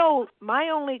my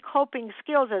only coping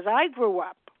skills as I grew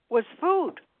up was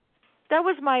food. That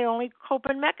was my only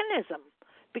coping mechanism,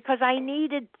 because I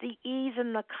needed the ease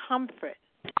and the comfort.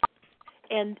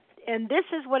 And this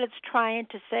is what it's trying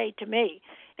to say to me,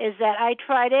 is that I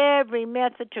tried every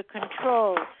method to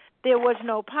control. There was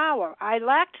no power. I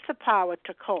lacked the power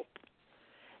to cope.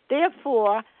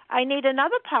 Therefore, I need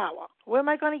another power. Where am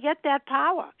I going to get that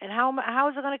power? And how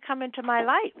is it going to come into my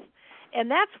life? And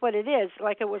that's what it is,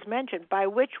 like it was mentioned, by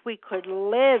which we could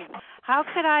live. How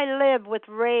could I live with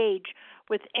rage,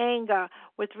 with anger,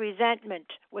 with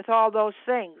resentment, with all those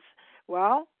things?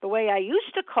 Well, the way I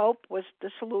used to cope was the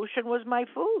solution was my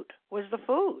food, was the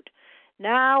food.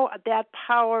 Now that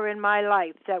power in my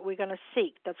life that we're going to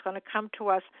seek, that's going to come to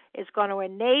us, is going to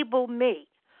enable me,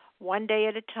 one day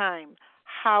at a time,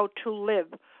 how to live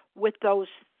with those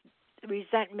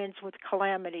resentments, with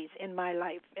calamities in my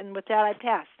life. And with that, I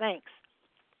pass. Thanks.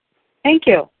 Thank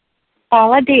you.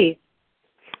 Paula D.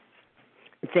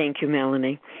 Thank you,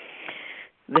 Melanie.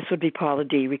 This would be Paula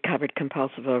D., recovered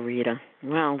compulsive overeater.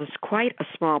 Well, there's quite a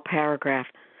small paragraph,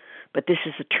 but this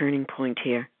is a turning point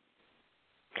here.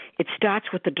 It starts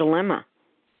with the dilemma.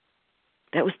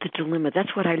 That was the dilemma.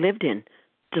 That's what I lived in.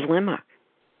 Dilemma.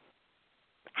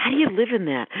 How do you live in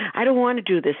that? I don't want to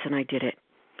do this, and I did it.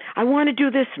 I want to do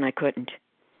this, and I couldn't.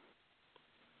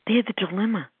 They're the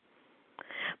dilemma.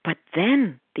 But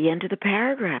then, the end of the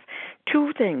paragraph,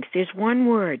 two things. There's one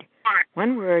word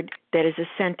that is a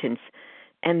sentence,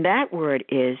 and that word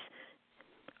is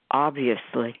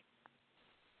obviously.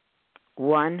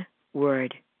 One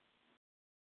word,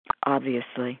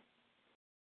 obviously.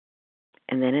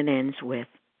 And then it ends with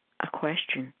a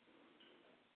question.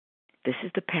 This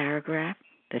is the paragraph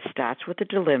that starts with a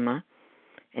dilemma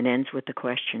and ends with the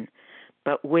question.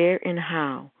 But where and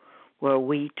how were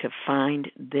we to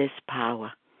find this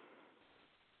power?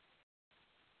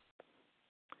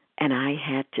 And I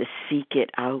had to seek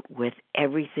it out with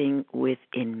everything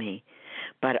within me.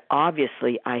 But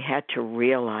obviously, I had to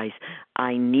realize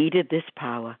I needed this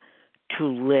power to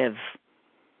live.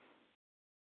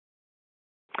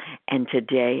 And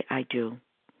today I do.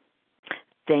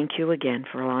 Thank you again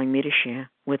for allowing me to share.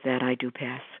 With that, I do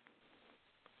pass.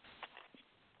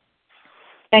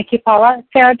 Thank you, Paula.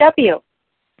 Sarah W.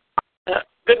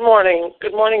 Good morning.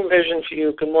 Good morning, Vision, to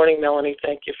you. Good morning, Melanie.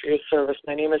 Thank you for your service.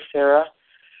 My name is Sarah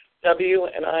W.,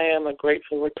 and I am a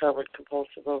grateful, recovered,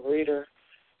 compulsive overeater.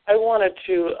 I wanted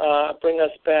to bring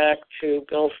us back to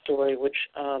Bill's story, which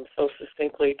so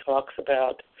succinctly talks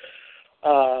about,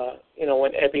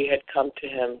 when Ebby had come to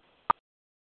him.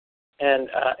 And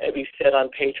Ebby said on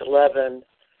page 11,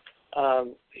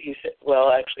 he said,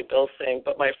 Bill's saying,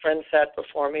 but my friend sat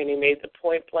before me and he made the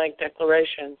point-blank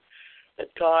declaration that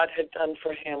God had done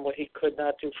for him what he could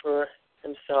not do for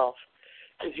himself.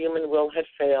 His human will had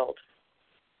failed.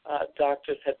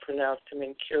 Doctors had pronounced him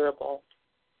incurable.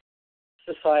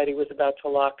 Society was about to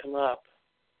lock him up.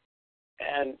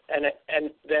 And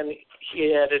then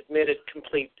he had admitted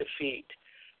complete defeat.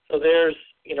 So there's,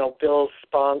 Bill's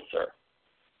sponsor.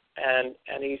 And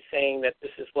he's saying that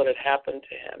this is what had happened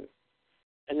to him.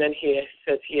 And then he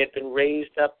says he had been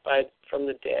raised up from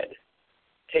the dead,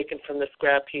 taken from the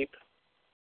scrap heap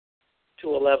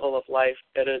to a level of life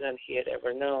better than he had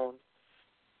ever known.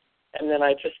 And then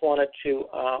I just wanted to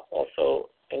also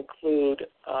include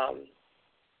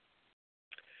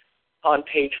on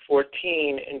page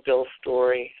 14 in Bill's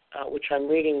story, which I'm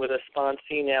reading with a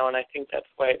sponsee now, and I think that's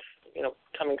why it's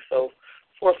coming so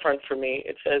forefront for me.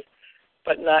 It says,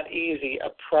 but not easy. A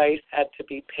price had to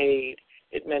be paid.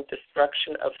 It meant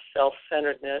destruction of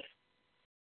self-centeredness.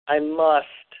 I must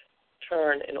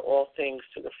turn in all things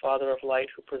to the Father of Light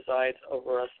who presides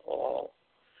over us all.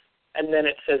 And then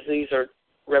it says these are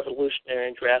revolutionary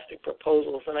and drastic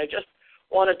proposals. And I just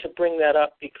wanted to bring that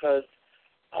up because,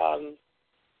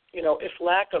 if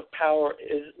lack of power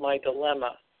is my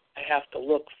dilemma, I have to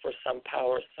look for some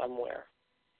power somewhere.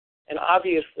 And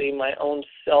obviously my own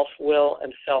self-will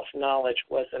and self-knowledge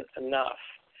wasn't enough.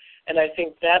 And I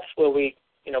think that's where we,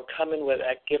 come in with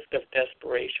that gift of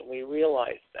desperation. We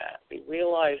realize that. We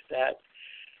realize that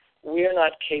we're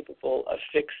not capable of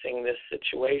fixing this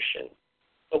situation.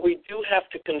 But we do have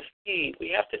to concede. We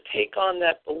have to take on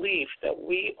that belief that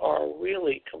we are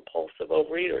really compulsive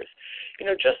overeaters.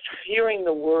 Just hearing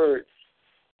the words,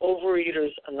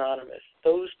 Overeaters Anonymous,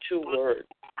 those two words,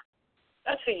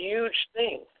 that's a huge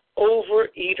thing.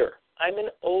 Overeater. I'm an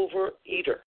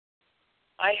overeater.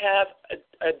 I have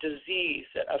a disease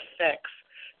that affects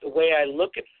the way I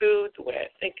look at food, the way I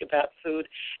think about food,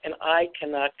 and I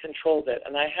cannot control that.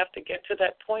 And I have to get to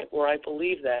that point where I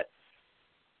believe that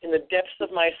in the depths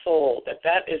of my soul,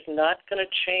 that is not going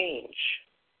to change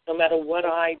no matter what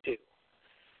I do.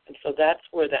 And so that's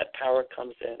where that power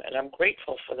comes in. And I'm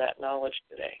grateful for that knowledge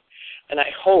today. And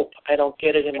I hope I don't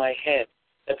get it in my head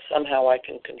that somehow I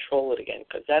can control it again,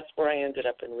 because that's where I ended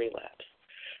up in relapse.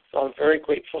 So I'm very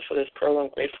grateful for this program.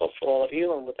 I'm grateful for all of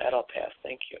you. And with that, I'll pass.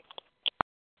 Thank you.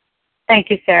 Thank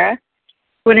you, Sarah.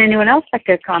 Would anyone else like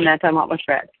to comment on what was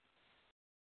read?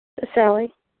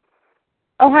 Sally.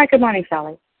 Oh, hi. Good morning,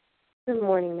 Sally. Good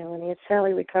morning, Melanie. It's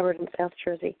Sally, recovered in South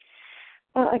Jersey.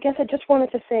 I guess I just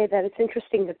wanted to say that it's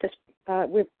interesting that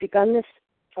we've begun this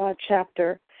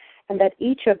chapter, and that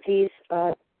each of these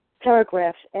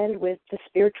paragraphs end with the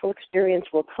spiritual experience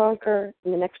will conquer.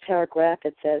 In the next paragraph,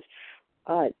 it says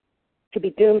to be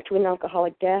doomed to an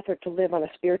alcoholic death or to live on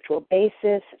a spiritual basis.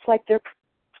 It's like they're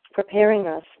preparing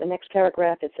us. The next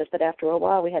paragraph, it says that after a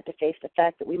while we had to face the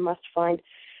fact that we must find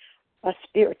a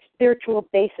spiritual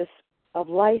basis of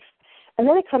life. And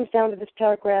then it comes down to this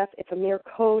paragraph, if a mere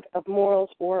code of morals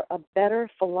or a better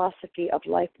philosophy of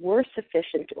life were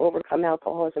sufficient to overcome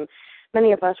alcoholism,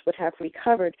 many of us would have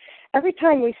recovered. Every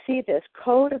time we see this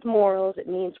code of morals, it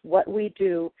means what we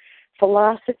do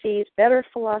philosophies, better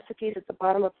philosophies at the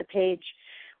bottom of the page,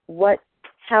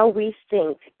 how we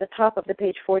think, the top of the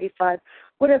page 45,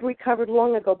 would have recovered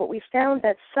long ago, but we found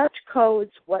that such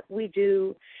codes, what we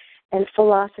do, and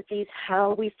philosophies,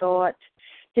 how we thought,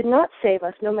 did not save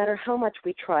us no matter how much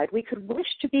we tried. We could wish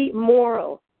to be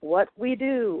moral, what we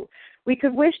do. We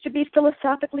could wish to be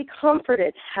philosophically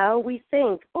comforted, how we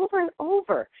think, over and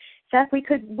over. In fact, we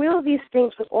could will these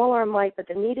things with all our might, but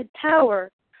the needed power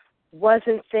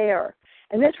wasn't there.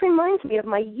 And this reminds me of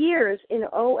my years in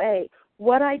OA,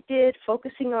 what I did,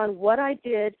 focusing on what I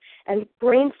did, and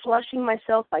brain flushing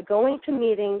myself by going to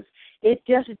meetings. It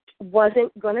just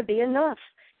wasn't going to be enough.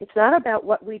 It's not about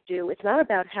what we do. It's not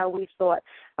about how we thought.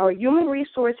 Our human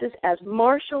resources as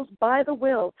marshals by the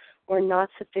will were not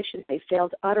sufficient. They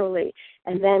failed utterly.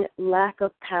 And then lack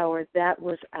of power, that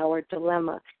was our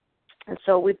dilemma. And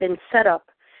so we've been set up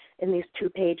in these 2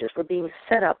 pages. We're being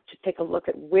set up to take a look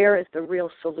at where is the real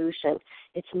solution.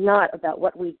 It's not about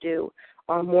what we do,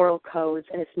 our moral codes,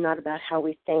 and it's not about how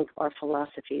we think, our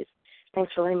philosophies.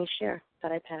 Thanks for letting me share.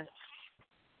 That I pass.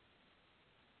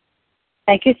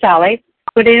 Thank you, Sally.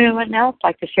 Would anyone else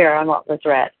like to share on what was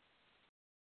read?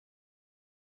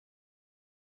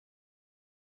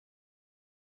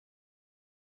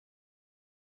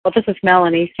 Well, this is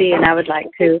Melanie C., and I would like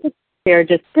to share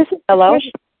just hello.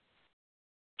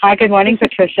 Hi, good morning,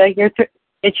 Patricia.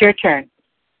 It's your turn.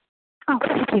 Oh,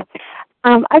 thank you.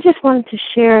 I just wanted to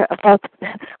share about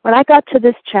when I got to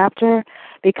this chapter,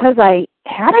 because I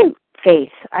had a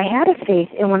faith,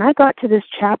 and when I got to this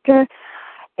chapter,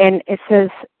 and it says,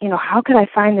 how could I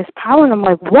find this power? And I'm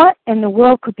like, what in the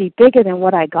world could be bigger than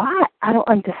what I got? I don't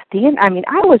understand. I mean,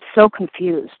 I was so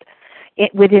confused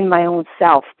within my own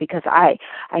self, because I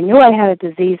knew I had a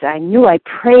disease. I knew I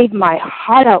prayed my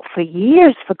heart out for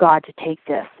years for God to take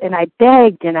this, and I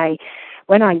begged, and I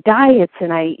went on diets,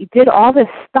 and I did all this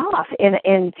stuff,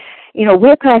 and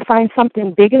where could I find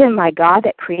something bigger than my God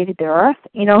that created the earth?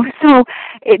 So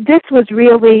this was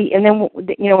really, and then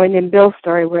and in Bill's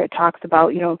story where it talks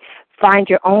about find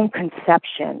your own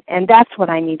conception, and that's what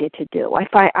I needed to do.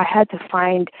 I had to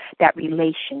find that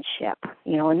relationship,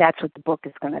 and that's what the book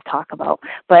is going to talk about.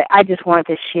 But I just wanted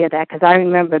to share that because I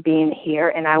remember being here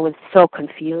and I was so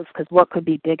confused because what could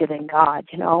be bigger than God,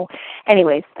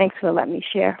 Anyways, thanks for letting me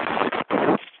share.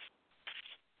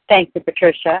 Thank you,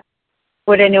 Patricia.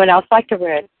 Would anyone else like to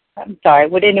read?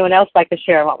 Would anyone else like to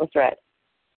share what was read?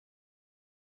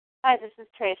 Hi, this is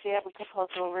Tracy. I'm a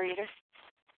compulsive overeater.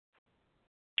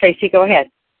 Tracy, go ahead.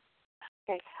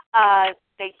 Okay.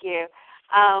 Thank you.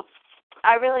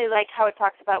 I really like how it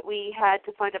talks about we had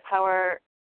to find a power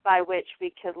by which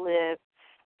we could live,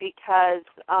 because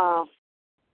I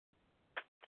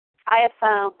have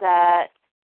found that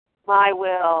my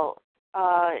will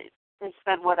has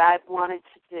been what I've wanted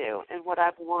to do and what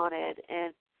I've wanted.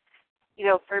 And,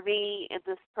 for me in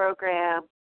this program,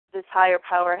 this higher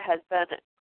power has been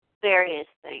various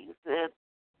things. And,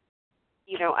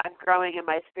 I'm growing in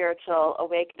my spiritual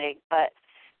awakening, but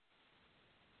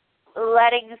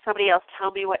letting somebody else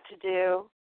tell me what to do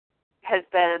has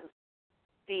been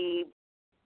the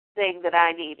thing that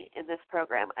I need in this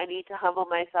program. I need to humble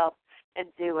myself and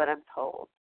do what I'm told.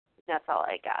 That's all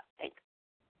I got. Thanks.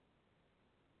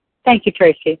 Thank you,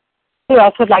 Tracy. Who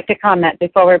else would like to comment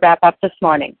before we wrap up this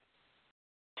morning?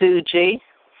 Sue G.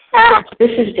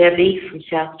 This is Debbie from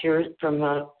South Jersey, from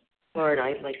Florida.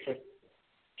 I'd like to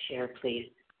share,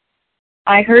 please.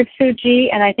 I heard Sue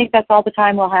G., and I think that's all the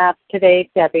time we'll have today,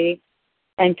 Debbie,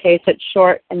 in case it's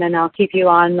short, and then I'll keep you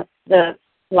on the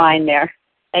line there.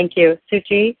 Thank you. Sue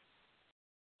G.?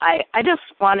 I just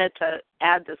wanted to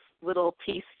add this little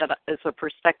piece that is a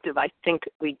perspective I think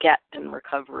we get in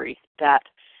recovery, that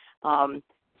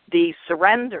the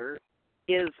surrender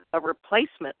is a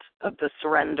replacement of the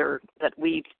surrender that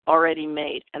we've already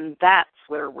made, and that's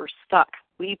where we're stuck.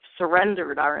 We've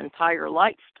surrendered our entire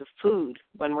life to food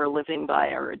when we're living by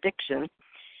our addiction,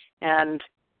 and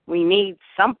we need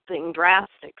something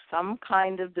drastic, some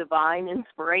kind of divine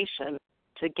inspiration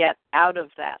to get out of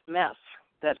that mess.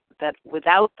 That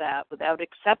without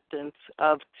acceptance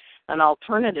of an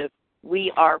alternative,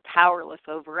 we are powerless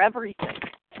over everything.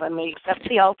 When we accept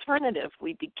the alternative,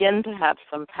 we begin to have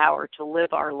some power to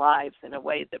live our lives in a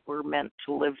way that we're meant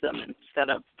to live them,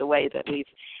 instead of the way that we've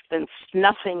been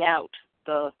snuffing out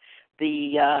the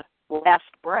last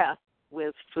breath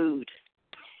with food.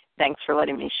 Thanks for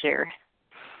letting me share.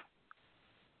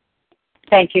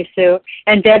 Thank you, Sue.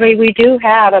 And Debbie, we do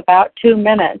have about 2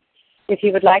 minutes if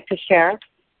you would like to share.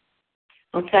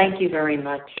 Well, thank you very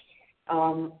much.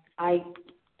 I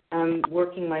am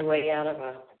working my way out of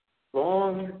a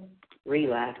long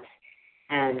relapse,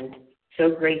 and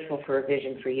so grateful for a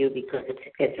vision for you because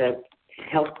it's a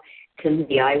help to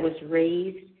me. I was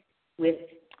raised with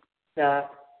the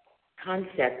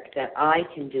concept that I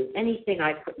can do anything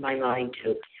I put my mind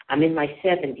to. I'm in my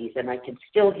 70s and I can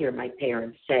still hear my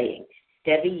parents saying,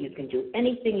 Debbie, you can do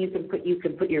anything you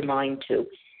can put your mind to.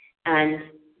 And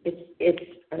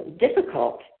it's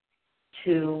difficult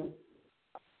to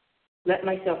let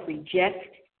myself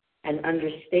reject and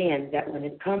understand that when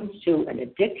it comes to an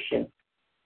addiction,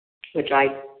 which I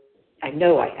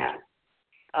know I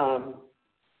have,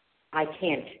 I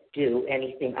can't do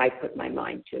anything I put my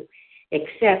mind to,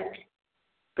 except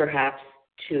perhaps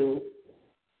to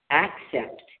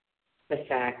accept the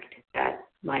fact that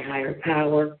my higher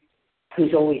power,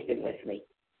 who's always been with me,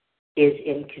 is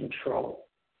in control,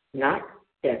 not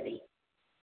Debbie.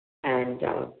 And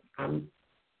I'm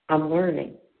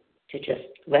learning to just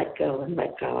let go and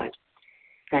let God.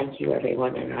 Thank you,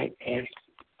 everyone, and I pass.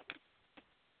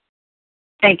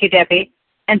 Thank you, Debbie.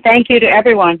 And thank you to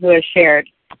everyone who has shared.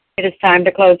 It is time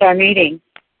to close our meeting.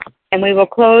 And we will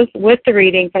close with the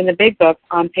reading from the Big Book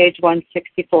on page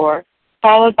 164,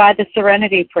 followed by the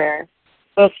Serenity Prayer.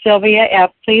 Will Sylvia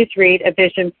F. please read A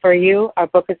Vision for You? Our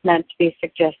book is meant to be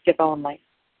suggestive only.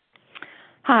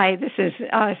 Hi, this is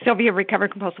Sylvia,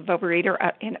 recovered compulsive overeater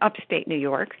in upstate New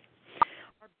York.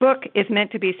 Our book is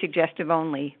meant to be suggestive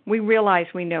only. We realize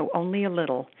we know only a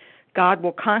little. God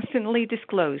will constantly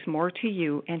disclose more to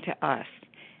you and to us.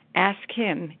 Ask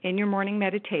Him in your morning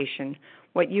meditation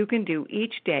what you can do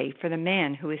each day for the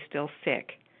man who is still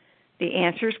sick. The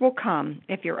answers will come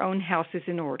if your own house is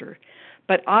in order.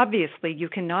 But obviously you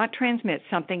cannot transmit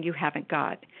something you haven't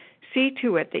got. See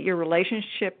to it that your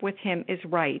relationship with Him is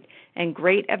right, and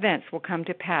great events will come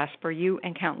to pass for you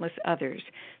and countless others.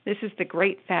 This is the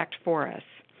great fact for us.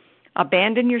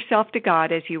 Abandon yourself to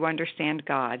God as you understand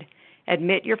God.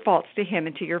 Admit your faults to Him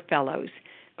and to your fellows.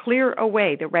 Clear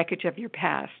away the wreckage of your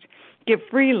past. Give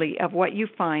freely of what you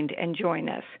find and join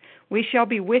us. We shall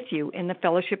be with you in the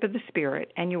fellowship of the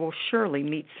Spirit, and you will surely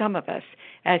meet some of us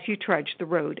as you trudge the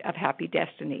road of happy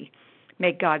destiny.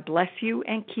 May God bless you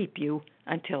and keep you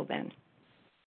until then.